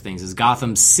strongest things is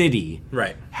Gotham City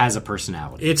has a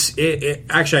personality.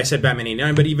 Actually, I said Batman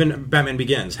 89, but even Batman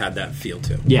Begins had that feel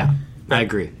too. Yeah, I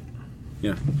agree.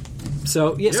 Yeah.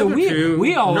 So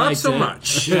we all not liked so it.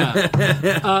 Much.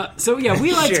 Yeah.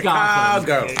 we liked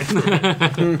Chicago.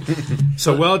 Gotham.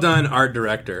 So well done, art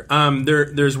director.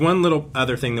 There's one little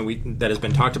other thing that has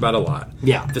been talked about a lot.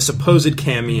 Yeah. The supposed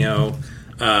cameo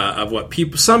of what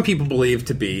some people believe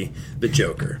to be the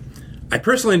Joker. I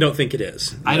personally don't think it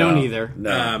is. I don't either.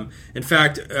 No. In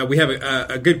fact, we have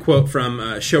a good quote from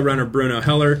showrunner Bruno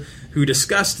Heller, who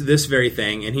discussed this very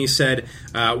thing, and he said,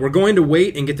 we're going to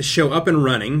wait and get the show up and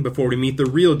running before we meet the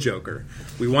real Joker.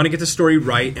 We want to get the story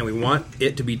right, and we want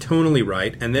it to be tonally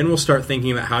right, and then we'll start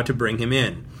thinking about how to bring him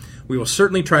in. We will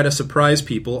certainly try to surprise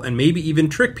people and maybe even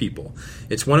trick people.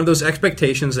 It's one of those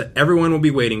expectations that everyone will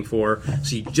be waiting for,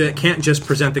 so you can't just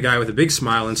present the guy with a big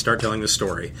smile and start telling the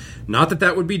story. Not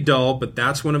that would be dull, but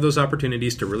that's one of those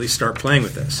opportunities to really start playing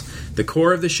with this. The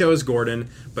core of the show is Gordon,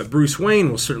 but Bruce Wayne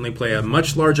will certainly play a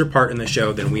much larger part in the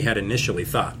show than we had initially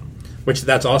thought. Which,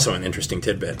 that's also an interesting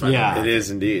tidbit. Yeah. It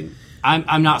is indeed.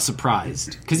 I'm not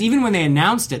surprised. Because even when they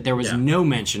announced it, there was no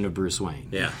mention of Bruce Wayne.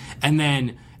 Yeah. And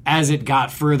then as it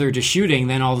got further to shooting,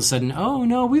 then all of a sudden, oh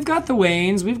no, we've got the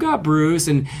Waynes, we've got Bruce,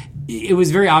 and it was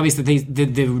very obvious that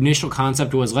the initial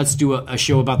concept was let's do a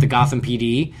show about the Gotham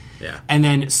PD. Yeah. And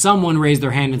then someone raised their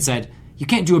hand and said, you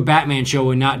can't do a Batman show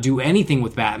and not do anything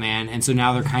with Batman, and so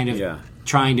now they're kind of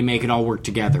trying to make it all work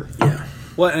together. Yeah.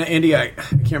 Well, Andy, I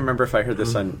can't remember if I heard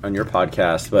this on your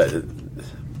podcast, but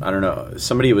I don't know.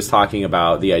 Somebody was talking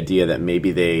about the idea that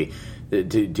maybe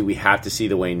do we have to see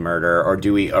the Wayne murder,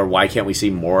 or why can't we see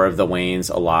more of the Waynes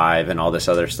alive and all this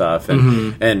other stuff?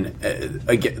 And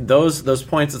again, those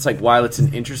points, it's like, while it's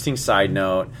an interesting side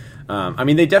note, I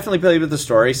mean, they definitely played with the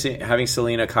story. Having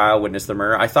Selina Kyle witness the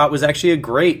murder, I thought was actually a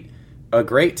great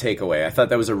takeaway. I thought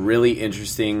that was a really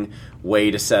interesting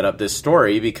way to set up this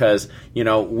story because,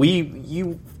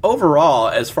 you overall,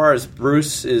 as far as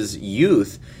Bruce's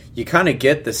youth, you kind of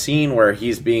get the scene where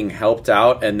he's being helped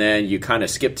out, and then you kind of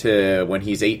skip to when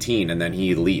he's 18, and then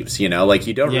he leaves. Like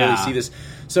you don't really see this.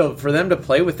 So for them to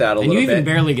play with that a little bit, and you even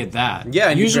barely get that. Yeah,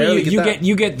 and usually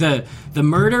you get the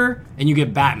murder, and you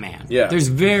get Batman. Yeah, there's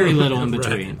very little in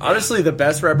between. Right. Honestly, the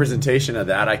best representation of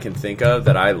that I can think of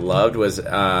that I loved was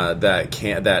that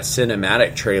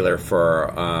cinematic trailer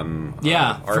for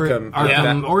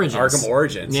Arkham Origins. Arkham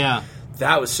Origins. Yeah.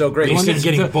 That was so great. The one that's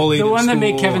getting bullied. The one that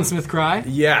made school. Kevin Smith cry.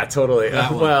 Yeah, totally.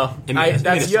 Well, you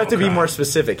have to be more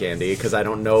specific, Andy, because I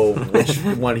don't know which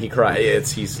one he cried.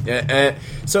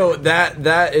 So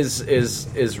that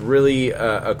is really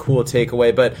a cool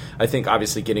takeaway. But I think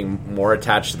obviously getting more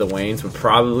attached to the Waynes would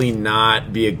probably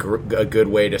not be a good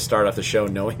way to start off the show,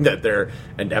 knowing that they're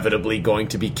inevitably going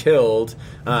to be killed.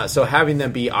 So having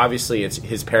them be, obviously, it's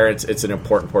his parents. It's an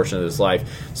important portion of his life.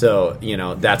 So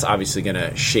that's obviously going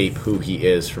to shape who he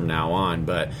is from now on.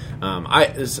 But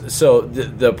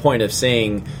the point of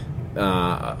saying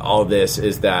all this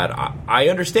is that I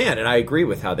understand and I agree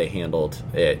with how they handled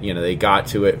it. They got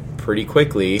to it pretty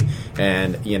quickly,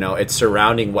 and it's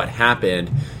surrounding what happened,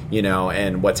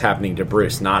 and what's happening to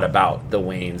Bruce, not about the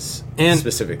Waynes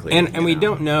specifically. And we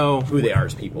don't know who they are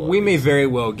as people. We may very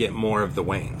well get more of the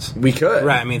Waynes. We could.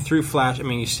 Right, I mean, through Flash,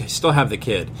 you still have the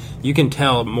kid. You can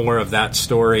tell more of that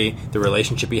story, the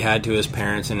relationship he had to his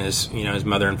parents and his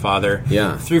mother and father.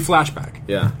 Yeah. Through flashback.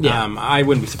 Yeah. I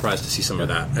wouldn't be surprised to see some of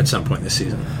that at some point this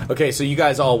season. Okay, so you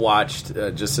guys all watched,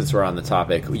 just since we're on the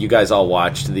topic, you guys all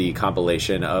watched the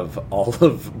compilation of all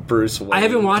of Bruce Wayne. I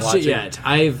haven't watched it yet.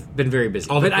 I've been very busy.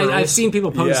 But I've seen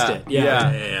people post it.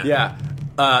 Yeah.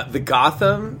 The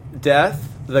Gotham death,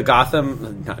 the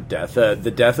Gotham, not death, the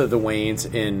death of the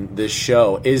Waynes in this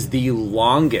show is the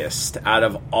longest out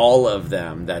of all of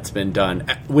them that's been done,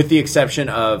 with the exception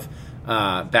of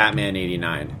Batman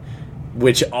 89,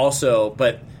 which also,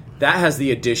 but that has the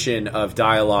addition of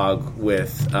dialogue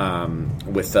with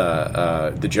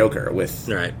the Joker, with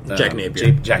Jack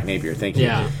Napier. Jack Napier, thank you.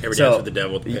 Yeah, Every Dance with the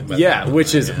Devil.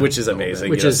 Which is amazing,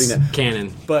 which is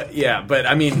canon. But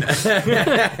I mean,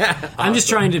 I'm just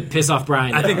trying to piss off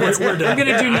Brian. I think we're done. I'm going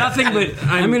to do nothing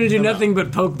but nothing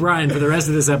but poke Brian for the rest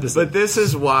of this episode. But this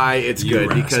is why it's good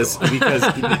because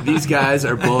these guys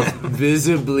are both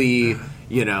visibly.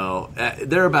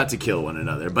 They're about to kill one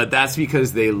another, but that's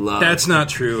because they love. That's not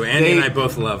true. Andy and I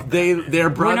both love. They're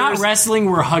brothers. We're not wrestling.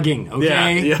 We're hugging.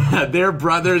 Okay. Yeah. They're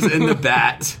brothers in the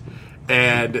bat,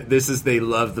 and they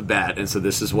love the bat, and so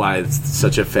this is why it's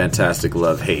such a fantastic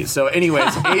love-hate. So,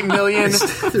 anyways, 8 million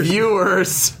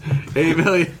viewers. 8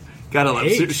 million. Gotta love.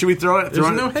 Should we throw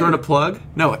in a plug?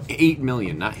 No, 8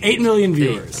 million, not hate. 8 million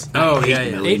viewers.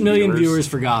 8 million viewers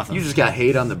for Gotham. You just got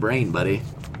hate on the brain, buddy.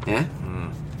 Yeah.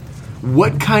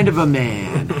 What kind of a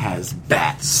man has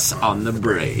bats on the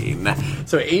brain?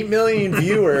 So 8 million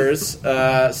viewers.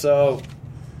 So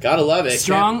gotta love it.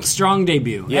 Strong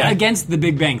debut. Yeah. Against The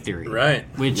Big Bang Theory. Right.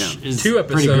 Which is 2 pretty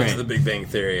episodes great. of The Big Bang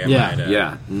Theory. I might add.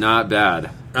 Yeah, not bad.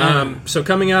 So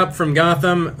coming up from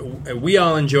Gotham, we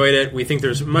all enjoyed it. We think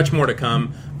there's much more to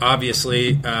come,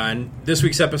 obviously. This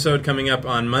week's episode coming up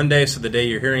on Monday, so the day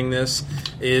you're hearing this,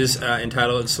 is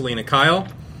entitled Selina Kyle.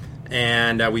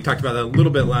 And we talked about that a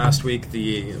little bit last week,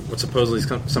 what supposedly is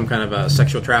some kind of a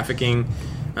sexual trafficking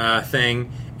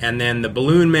thing. And then The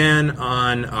Balloon Man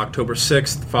on October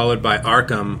 6th, followed by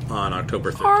Arkham on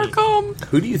October 15th. Arkham!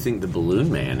 Who do you think The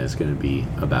Balloon Man is going to be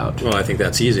about? Well, I think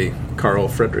that's easy. Carl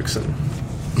Fredricksen.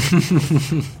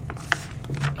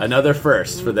 Another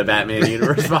first for the Batman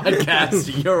Universe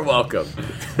podcast. You're welcome.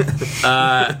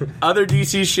 Other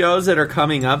DC shows that are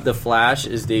coming up. The Flash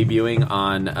is debuting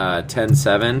on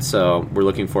 10/7, so we're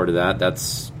looking forward to that.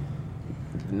 That's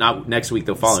not next week,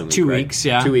 the following week. 2 weeks,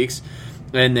 yeah. 2 weeks.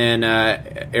 And then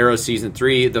Arrow Season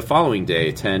 3 the following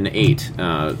day,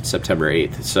 10/8, September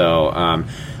 8th. So a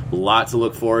lot to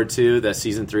look forward to. That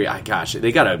Season 3,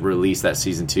 they got to release that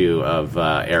Season 2 of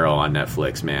Arrow on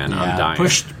Netflix, man. Yeah, I'm dying.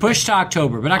 Push to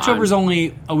October, but October's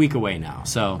only a week away now,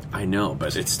 so... I know,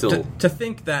 but it's still... To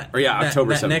think that,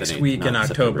 October that 7th next and 8th, week in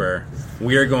not October,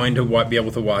 we are going to be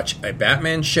able to watch a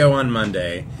Batman show on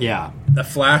Monday, Yeah. The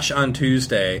Flash on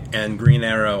Tuesday, and Green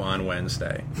Arrow on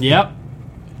Wednesday. Yep.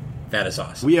 That is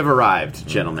awesome. We have arrived,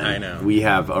 gentlemen. I know. We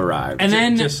have arrived. And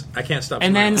then... I can't stop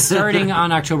And smiling. then starting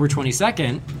on October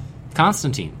 22nd,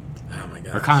 Constantine. Oh my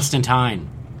god. Or Constantine.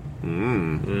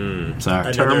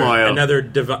 Sorry. Turmoil.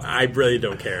 I really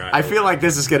don't care. I feel like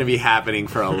this is going to be happening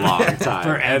for a long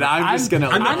time. And I'm just going to...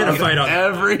 I'm not going to fight on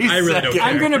every that. I really don't second. care.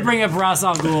 I'm going to bring up Ra's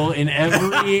al Ghul in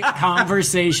every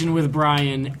conversation with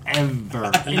Brian ever.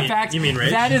 In fact, you mean Rach?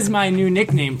 that is my new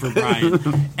nickname for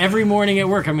Brian. Every morning at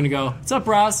work, I'm going to go, "What's up,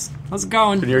 Ross? How's it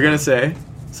going?" And you're going to say,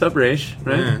 "What's up, Raish?"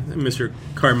 Right? Yeah, Mr.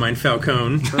 Carmine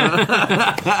Falcone.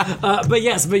 But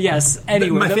yes.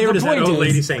 Anyway, My favorite is that point old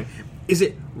lady saying, "Is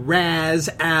it Raz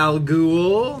Al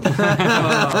Ghul?"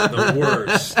 The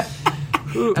worst.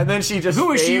 And then she just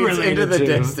Who is she fades related into the to?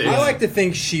 distance. I like to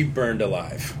think she burned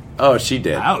alive. Oh, she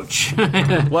did. Ouch.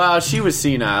 Well, she was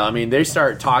senile. I mean, they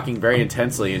start talking very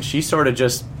intensely, and she sort of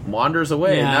just wanders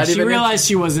away. Yeah, not she even realized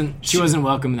she wasn't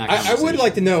welcome in that I conversation. would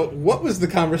like to know, what was the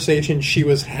conversation she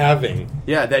was having?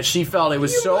 Yeah, that she felt it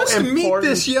was so must important. meet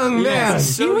this young man.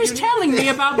 He was telling me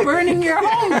about burning your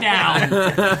home down.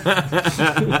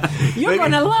 You're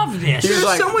going to love this. He was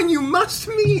like, Someone you must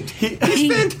meet.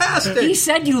 He's fantastic. He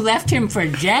said you left him for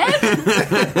dead?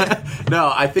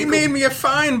 no, I He think made me a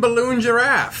fine balloon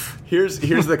giraffe. Here's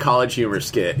the College Humor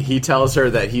skit. He tells her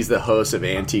that he's the host of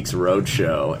Antiques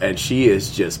Roadshow, and she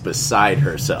is just beside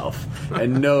herself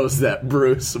and knows that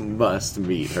Bruce must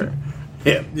meet him.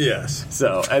 Yes.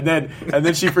 So and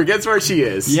then she forgets where she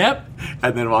is. Yep.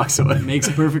 And then walks away. Makes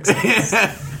perfect sense.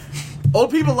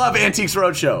 Old people love Antiques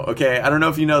Roadshow. Okay, I don't know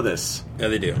if you know this. Yeah,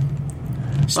 they do.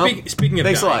 Well, Speaking of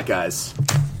thanks dying, a lot, guys.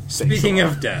 Speaking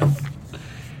of death,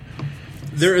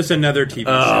 there is another TV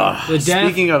show. The death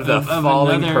Speaking of the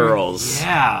falling another- pearls,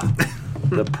 Yeah.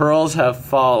 the pearls have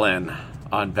fallen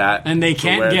on And they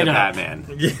can't Beware get the up. Batman.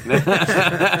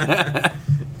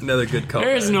 Another good call.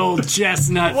 There's an old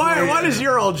chestnut. Why does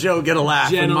your old Joe get a laugh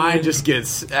and Gentlemen. mine just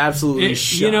gets absolutely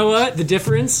shut? You know what? The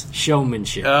difference?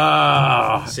 Showmanship.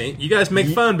 Oh, See, you guys make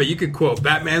fun, but you could quote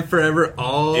Batman Forever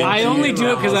all I day only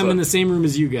do it because long. I'm in the same room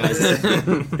as you guys.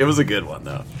 it was a good one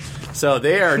though. So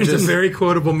they are It's just a very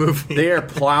quotable movie. They are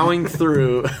plowing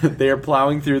through. They are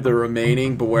plowing through the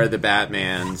remaining Beware the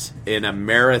Batmans in a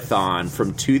marathon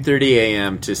from 2:30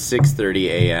 a.m. to 6:30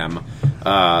 a.m.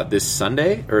 This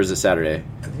Sunday, or is it Saturday?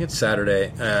 I think it's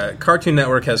Saturday. Cartoon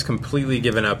Network has completely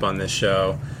given up on this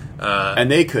show. And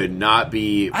they could not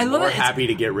be more happy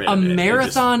to get rid of it. A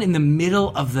marathon in the middle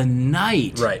of the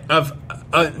night. Right. Of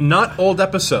not old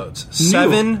episodes.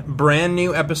 7 brand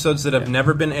new episodes that have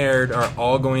never been aired are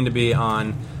all going to be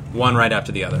on one right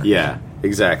after the other. Yeah,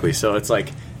 exactly. So it's like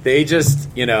they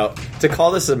just, to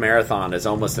call this a marathon is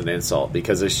almost an insult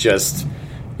because it's just,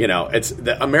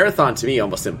 a marathon to me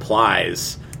almost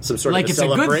implies some sort like of a it's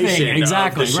celebration a good thing.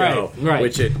 Exactly, of the show, right.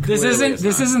 Which it this isn't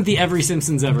isn't the Every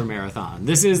Simpsons Ever marathon.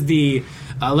 This is the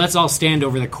Let's All Stand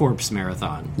Over the Corpse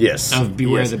marathon. Yes. Of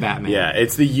Beware the Batman. Yeah,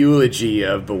 it's the eulogy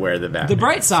of Beware the Batman. The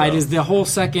bright side is the whole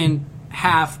second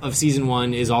half of season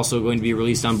 1 is also going to be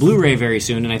released on Blu-ray very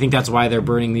soon, and I think that's why they're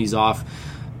burning these off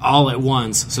all at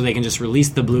once, so they can just release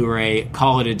the Blu-ray,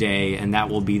 call it a day, and that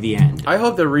will be the end. I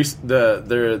hope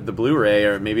the Blu-ray,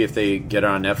 or maybe if they get it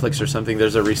on Netflix or something,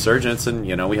 there's a resurgence, and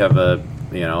we have a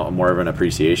more of an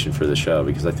appreciation for the show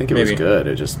because I think it was good.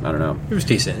 It just, I don't know, it was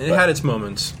decent. It had its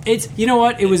moments. It's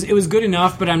it was good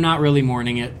enough, but I'm not really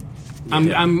mourning it.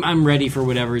 I'm ready for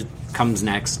whatever comes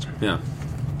next. Yeah.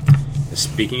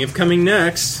 Speaking of coming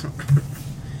next.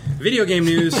 Video game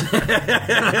news. Segue.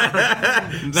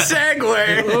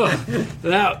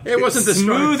 It wasn't the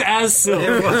smooth as silk.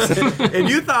 And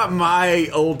you thought my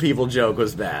old people joke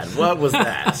was bad. What was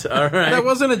that? All right. That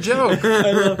wasn't a joke.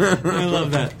 I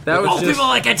love that. That was old people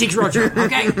like Antiques Roadshow.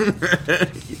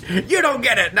 Okay. You don't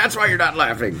get it. That's why you're not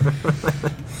laughing.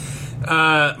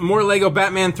 More Lego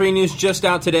Batman 3 news just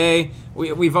out today.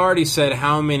 We've already said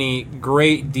how many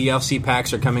great DLC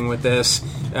packs are coming with this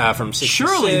from 66.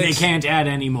 Surely they can't add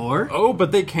any more. Oh,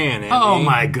 but they can, Andy. Oh,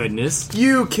 my goodness.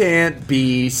 You can't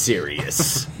be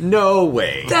serious. No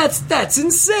way. That's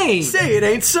insane. Say it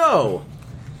ain't so.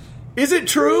 Is it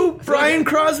true, Brian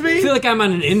Crosby? I feel like I'm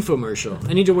on an infomercial.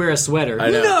 I need to wear a sweater. I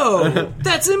know. No,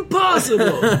 that's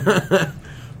impossible.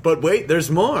 But wait, there's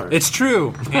more. It's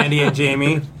true, Andy and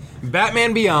Jamie.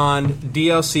 Batman Beyond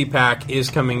DLC pack is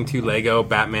coming to Lego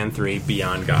Batman 3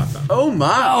 Beyond Gotham. Oh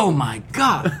my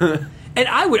god. And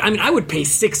I would pay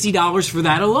 $60 for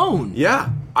that alone. Yeah,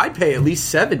 I'd pay at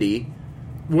least $70.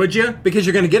 Would you? Because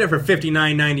you're going to get it for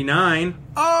 $59.99.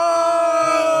 Oh!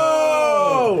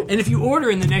 And if you order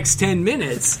in the next 10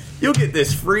 minutes, you'll get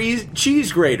this free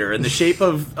cheese grater in the shape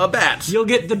of a bat. You'll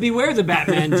get the Beware the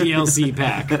Batman DLC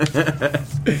pack.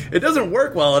 It doesn't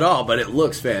work well at all, but it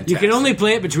looks fantastic. You can only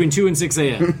play it between 2 and 6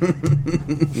 a.m.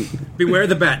 Beware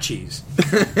the bat cheese.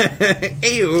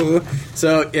 Ew.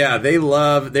 So yeah,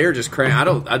 they're just crazy.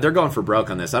 They're going for broke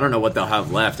on this. I don't know what they'll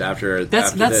have left after.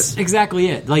 That's this. exactly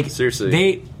it. Like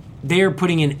seriously, they are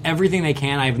putting in everything they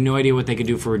can. I have no idea what they could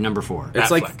do for number 4.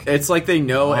 It's like they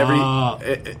know every.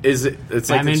 It's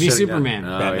Batman like v Superman.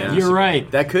 Yeah. You're right.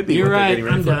 That could be. You're what right. They're getting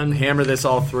ready I'm for. done. Hammer this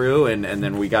all through, and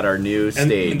then we got our new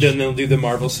stage. And then they'll do the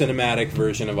Marvel Cinematic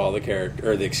version of all the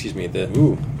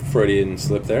Freudian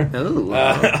slip there.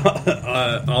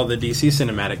 All the DC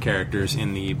Cinematic characters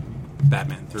in the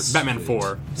Batman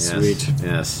 4. Yes. Sweet.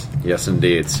 Yes,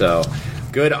 indeed. So.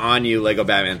 Good on you, Lego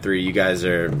Batman 3. You guys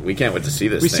we can't wait to see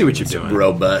this. We see what you're doing.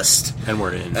 Robust. And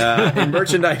we're in. In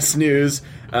merchandise news,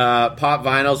 Pop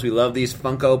Vinyls. We love these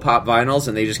Funko Pop Vinyls,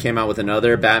 and they just came out with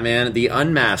another Batman, the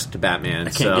unmasked Batman.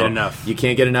 I can't get enough. You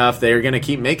can't get enough. They're going to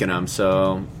keep making them.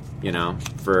 So,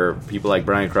 for people like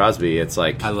Brian Crosby, it's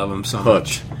like... I love them so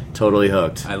hooked. much. Totally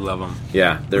hooked. I love them.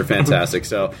 Yeah, they're fantastic.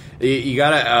 So you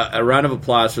got a round of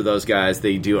applause for those guys.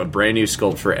 They do a brand new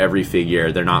sculpt for every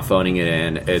figure. They're not phoning it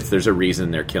in. There's a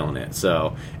reason they're killing it.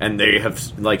 So, and they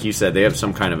have, like you said, they have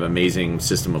some kind of amazing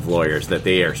system of lawyers that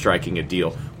they are striking a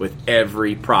deal with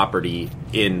every property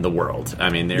in the world. I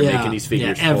mean, they're making these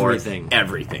figures for everything.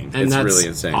 And it's that's really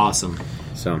insane. Awesome.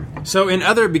 So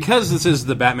because this is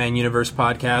the Batman Universe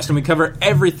podcast and we cover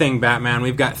everything Batman,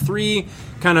 we've got 3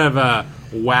 kind of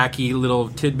wacky little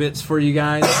tidbits for you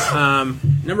guys.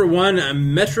 Number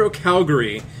 1, Metro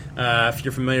Calgary. If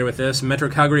you're familiar with this, Metro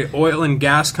Calgary Oil and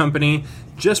Gas Company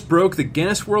just broke the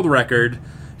Guinness World Record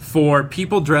for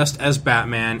people dressed as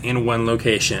Batman in one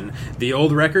location. The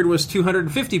old record was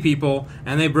 250 people,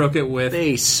 and they broke it with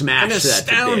they smashed an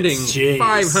astounding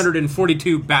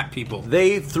 542 Bat people.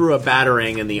 They threw a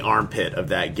batarang in the armpit of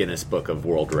that Guinness Book of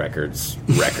World Records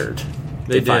record.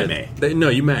 They if did. I may. No,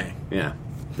 you may. Yeah,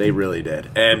 they really did.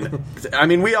 And, I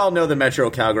mean, we all know the Metro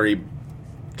Calgary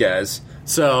guys,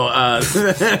 So,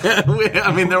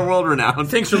 I mean, they're world-renowned.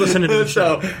 Thanks for listening to the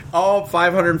show. So, all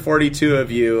 542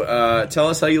 of you, tell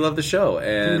us how you love the show.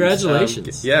 And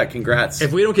congratulations. Congrats.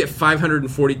 If we don't get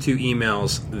 542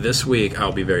 emails this week,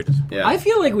 I'll be very disappointed. Yeah. I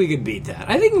feel like we could beat that.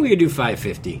 I think we could do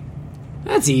 550.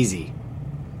 That's easy.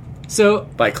 So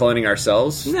by cloning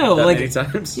ourselves? No, that like many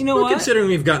times? You know what? Considering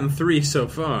we've gotten 3 so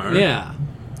far. Yeah.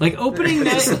 Like opening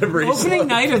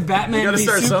night of Batman v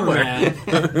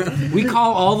Superman. We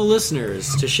call all the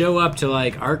listeners to show up to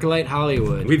like ArcLight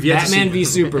Hollywood. We've yet Batman to see v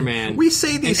Superman. We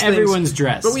say these things, everyone's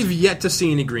dressed, but we've yet to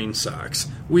see any green socks.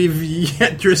 We've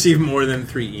yet to receive more than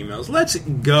 3 emails. Let's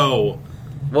go.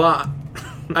 Well,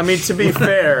 I mean, to be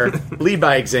fair, lead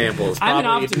by example is I'm an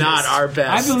probably optimist. not our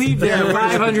best. I believe there are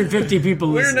 550 people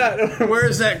listening.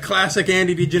 Where's that classic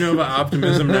Andy DiGenova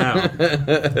optimism now?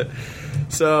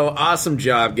 So, awesome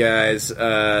job, guys.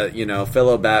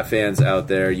 Fellow Bat fans out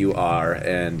there, you are,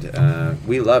 and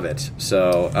we love it.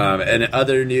 So, and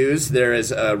other news, there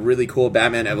is a really cool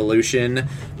Batman Evolution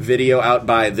video out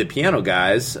by the Piano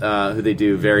Guys, who they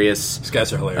do various... These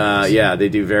guys are hilarious. They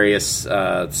do various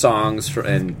songs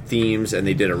and themes, and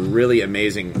they did a really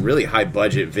amazing, really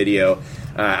high-budget video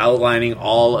outlining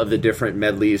all of the different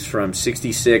medleys from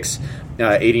 66,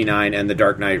 89, and the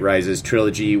Dark Knight Rises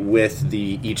trilogy with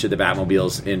each of the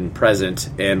Batmobiles in present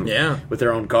and with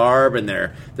their own garb, and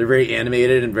they're very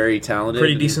animated and very talented.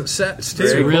 Pretty decent sets too.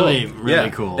 It's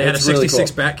really cool. They had it's a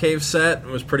 66 really cool. Batcave set. It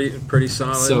was pretty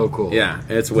solid. So cool. Yeah,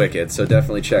 it's wicked. So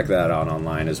definitely check that out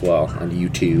online as well on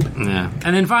YouTube. Yeah.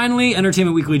 And then finally,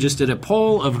 Entertainment Weekly just did a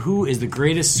poll of who is the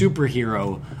greatest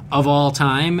superhero of all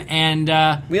time, and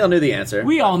we all knew the answer.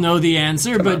 We all know the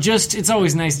answer, but it's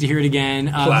always nice to hear it again.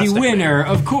 The winner,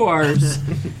 of course,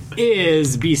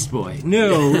 is Beast Boy.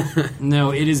 No,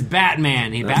 it is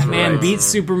Batman. Batman beats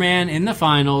Superman in the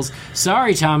finals.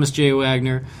 Sorry, Thomas J.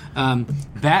 Wagner.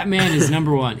 Batman is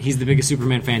number one. He's the biggest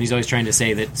Superman fan. He's always trying to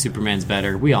say that Superman's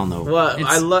better. We all know. Well,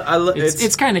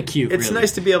 it's kind of cute. It's really.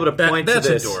 nice to be able to point to this.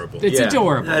 That's adorable. It's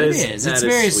adorable. It is. It's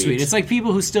very sweet. It's like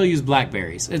people who still use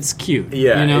BlackBerries. It's cute.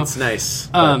 Yeah, you know? it's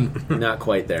nice. Not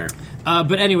quite there.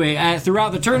 But anyway,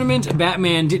 throughout the tournament,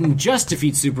 Batman didn't just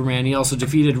defeat Superman. He also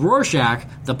defeated Rorschach,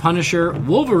 the Punisher,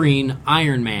 Wolverine,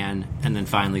 Iron Man, and then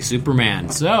finally Superman.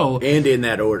 And in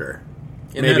that order.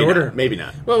 Maybe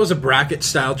not. Well, it was a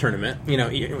bracket-style tournament.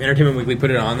 Entertainment Weekly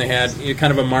put it on. They had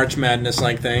kind of a March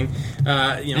Madness-like thing.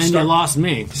 You lost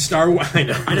me. I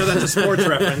know that's a sports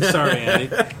reference. Sorry, Andy.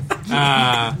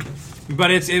 But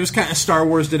it was kind of Star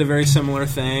Wars did a very similar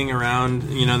thing around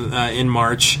in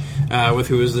March with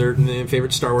who was their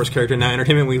favorite Star Wars character. Now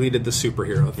Entertainment Weekly did the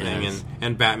superhero thing,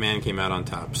 and Batman came out on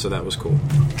top, so that was cool.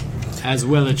 As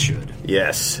well it should.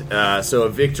 Yes. So a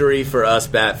victory for us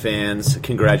Bat fans.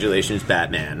 Congratulations,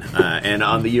 Batman. And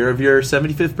on the year of your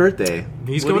 75th birthday.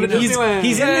 He's going to Disneyland.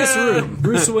 He's in this room.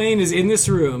 Bruce Wayne is in this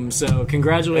room, so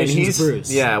congratulations,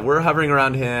 Bruce. Yeah, we're hovering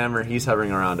around him, or he's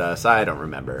hovering around us. I don't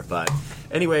remember, but...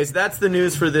 Anyways, that's the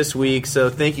news for this week. So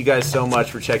thank you guys so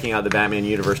much for checking out the Batman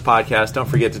Universe podcast. Don't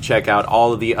forget to check out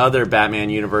all of the other Batman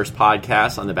Universe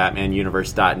podcasts on the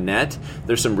BatmanUniverse.net.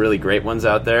 There's some really great ones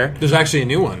out there. There's actually a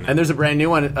new one. And there's a brand new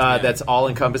one that's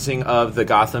all-encompassing of the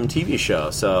Gotham TV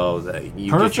show. So you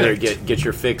get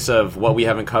your fix of what we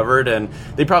haven't covered. And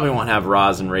they probably won't have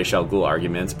Ra's and Ra's al Ghul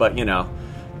arguments, but,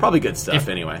 probably good stuff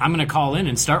anyway. I'm going to call in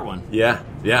and start one. Yeah.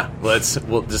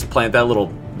 We'll just plant that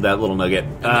little nugget.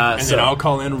 And then I'll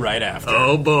call in right after.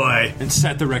 Oh, boy. And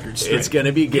set the record straight. It's going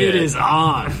to be good. It is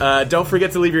on. Don't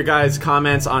forget to leave your guys'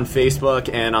 comments on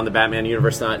Facebook and on the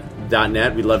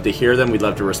BatmanUniverse.net. We'd love to hear them. We'd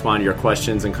love to respond to your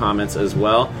questions and comments as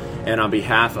well. And on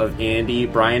behalf of Andy,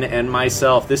 Brian, and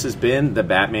myself, this has been the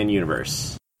Batman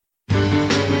Universe.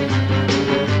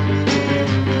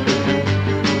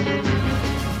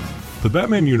 The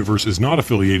Batman Universe is not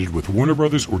affiliated with Warner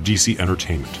Brothers or DC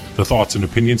Entertainment. The thoughts and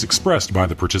opinions expressed by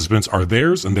the participants are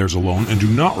theirs and theirs alone and do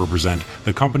not represent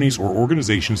the companies or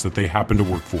organizations that they happen to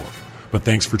work for. But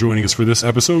thanks for joining us for this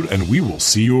episode, and we will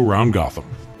see you around Gotham.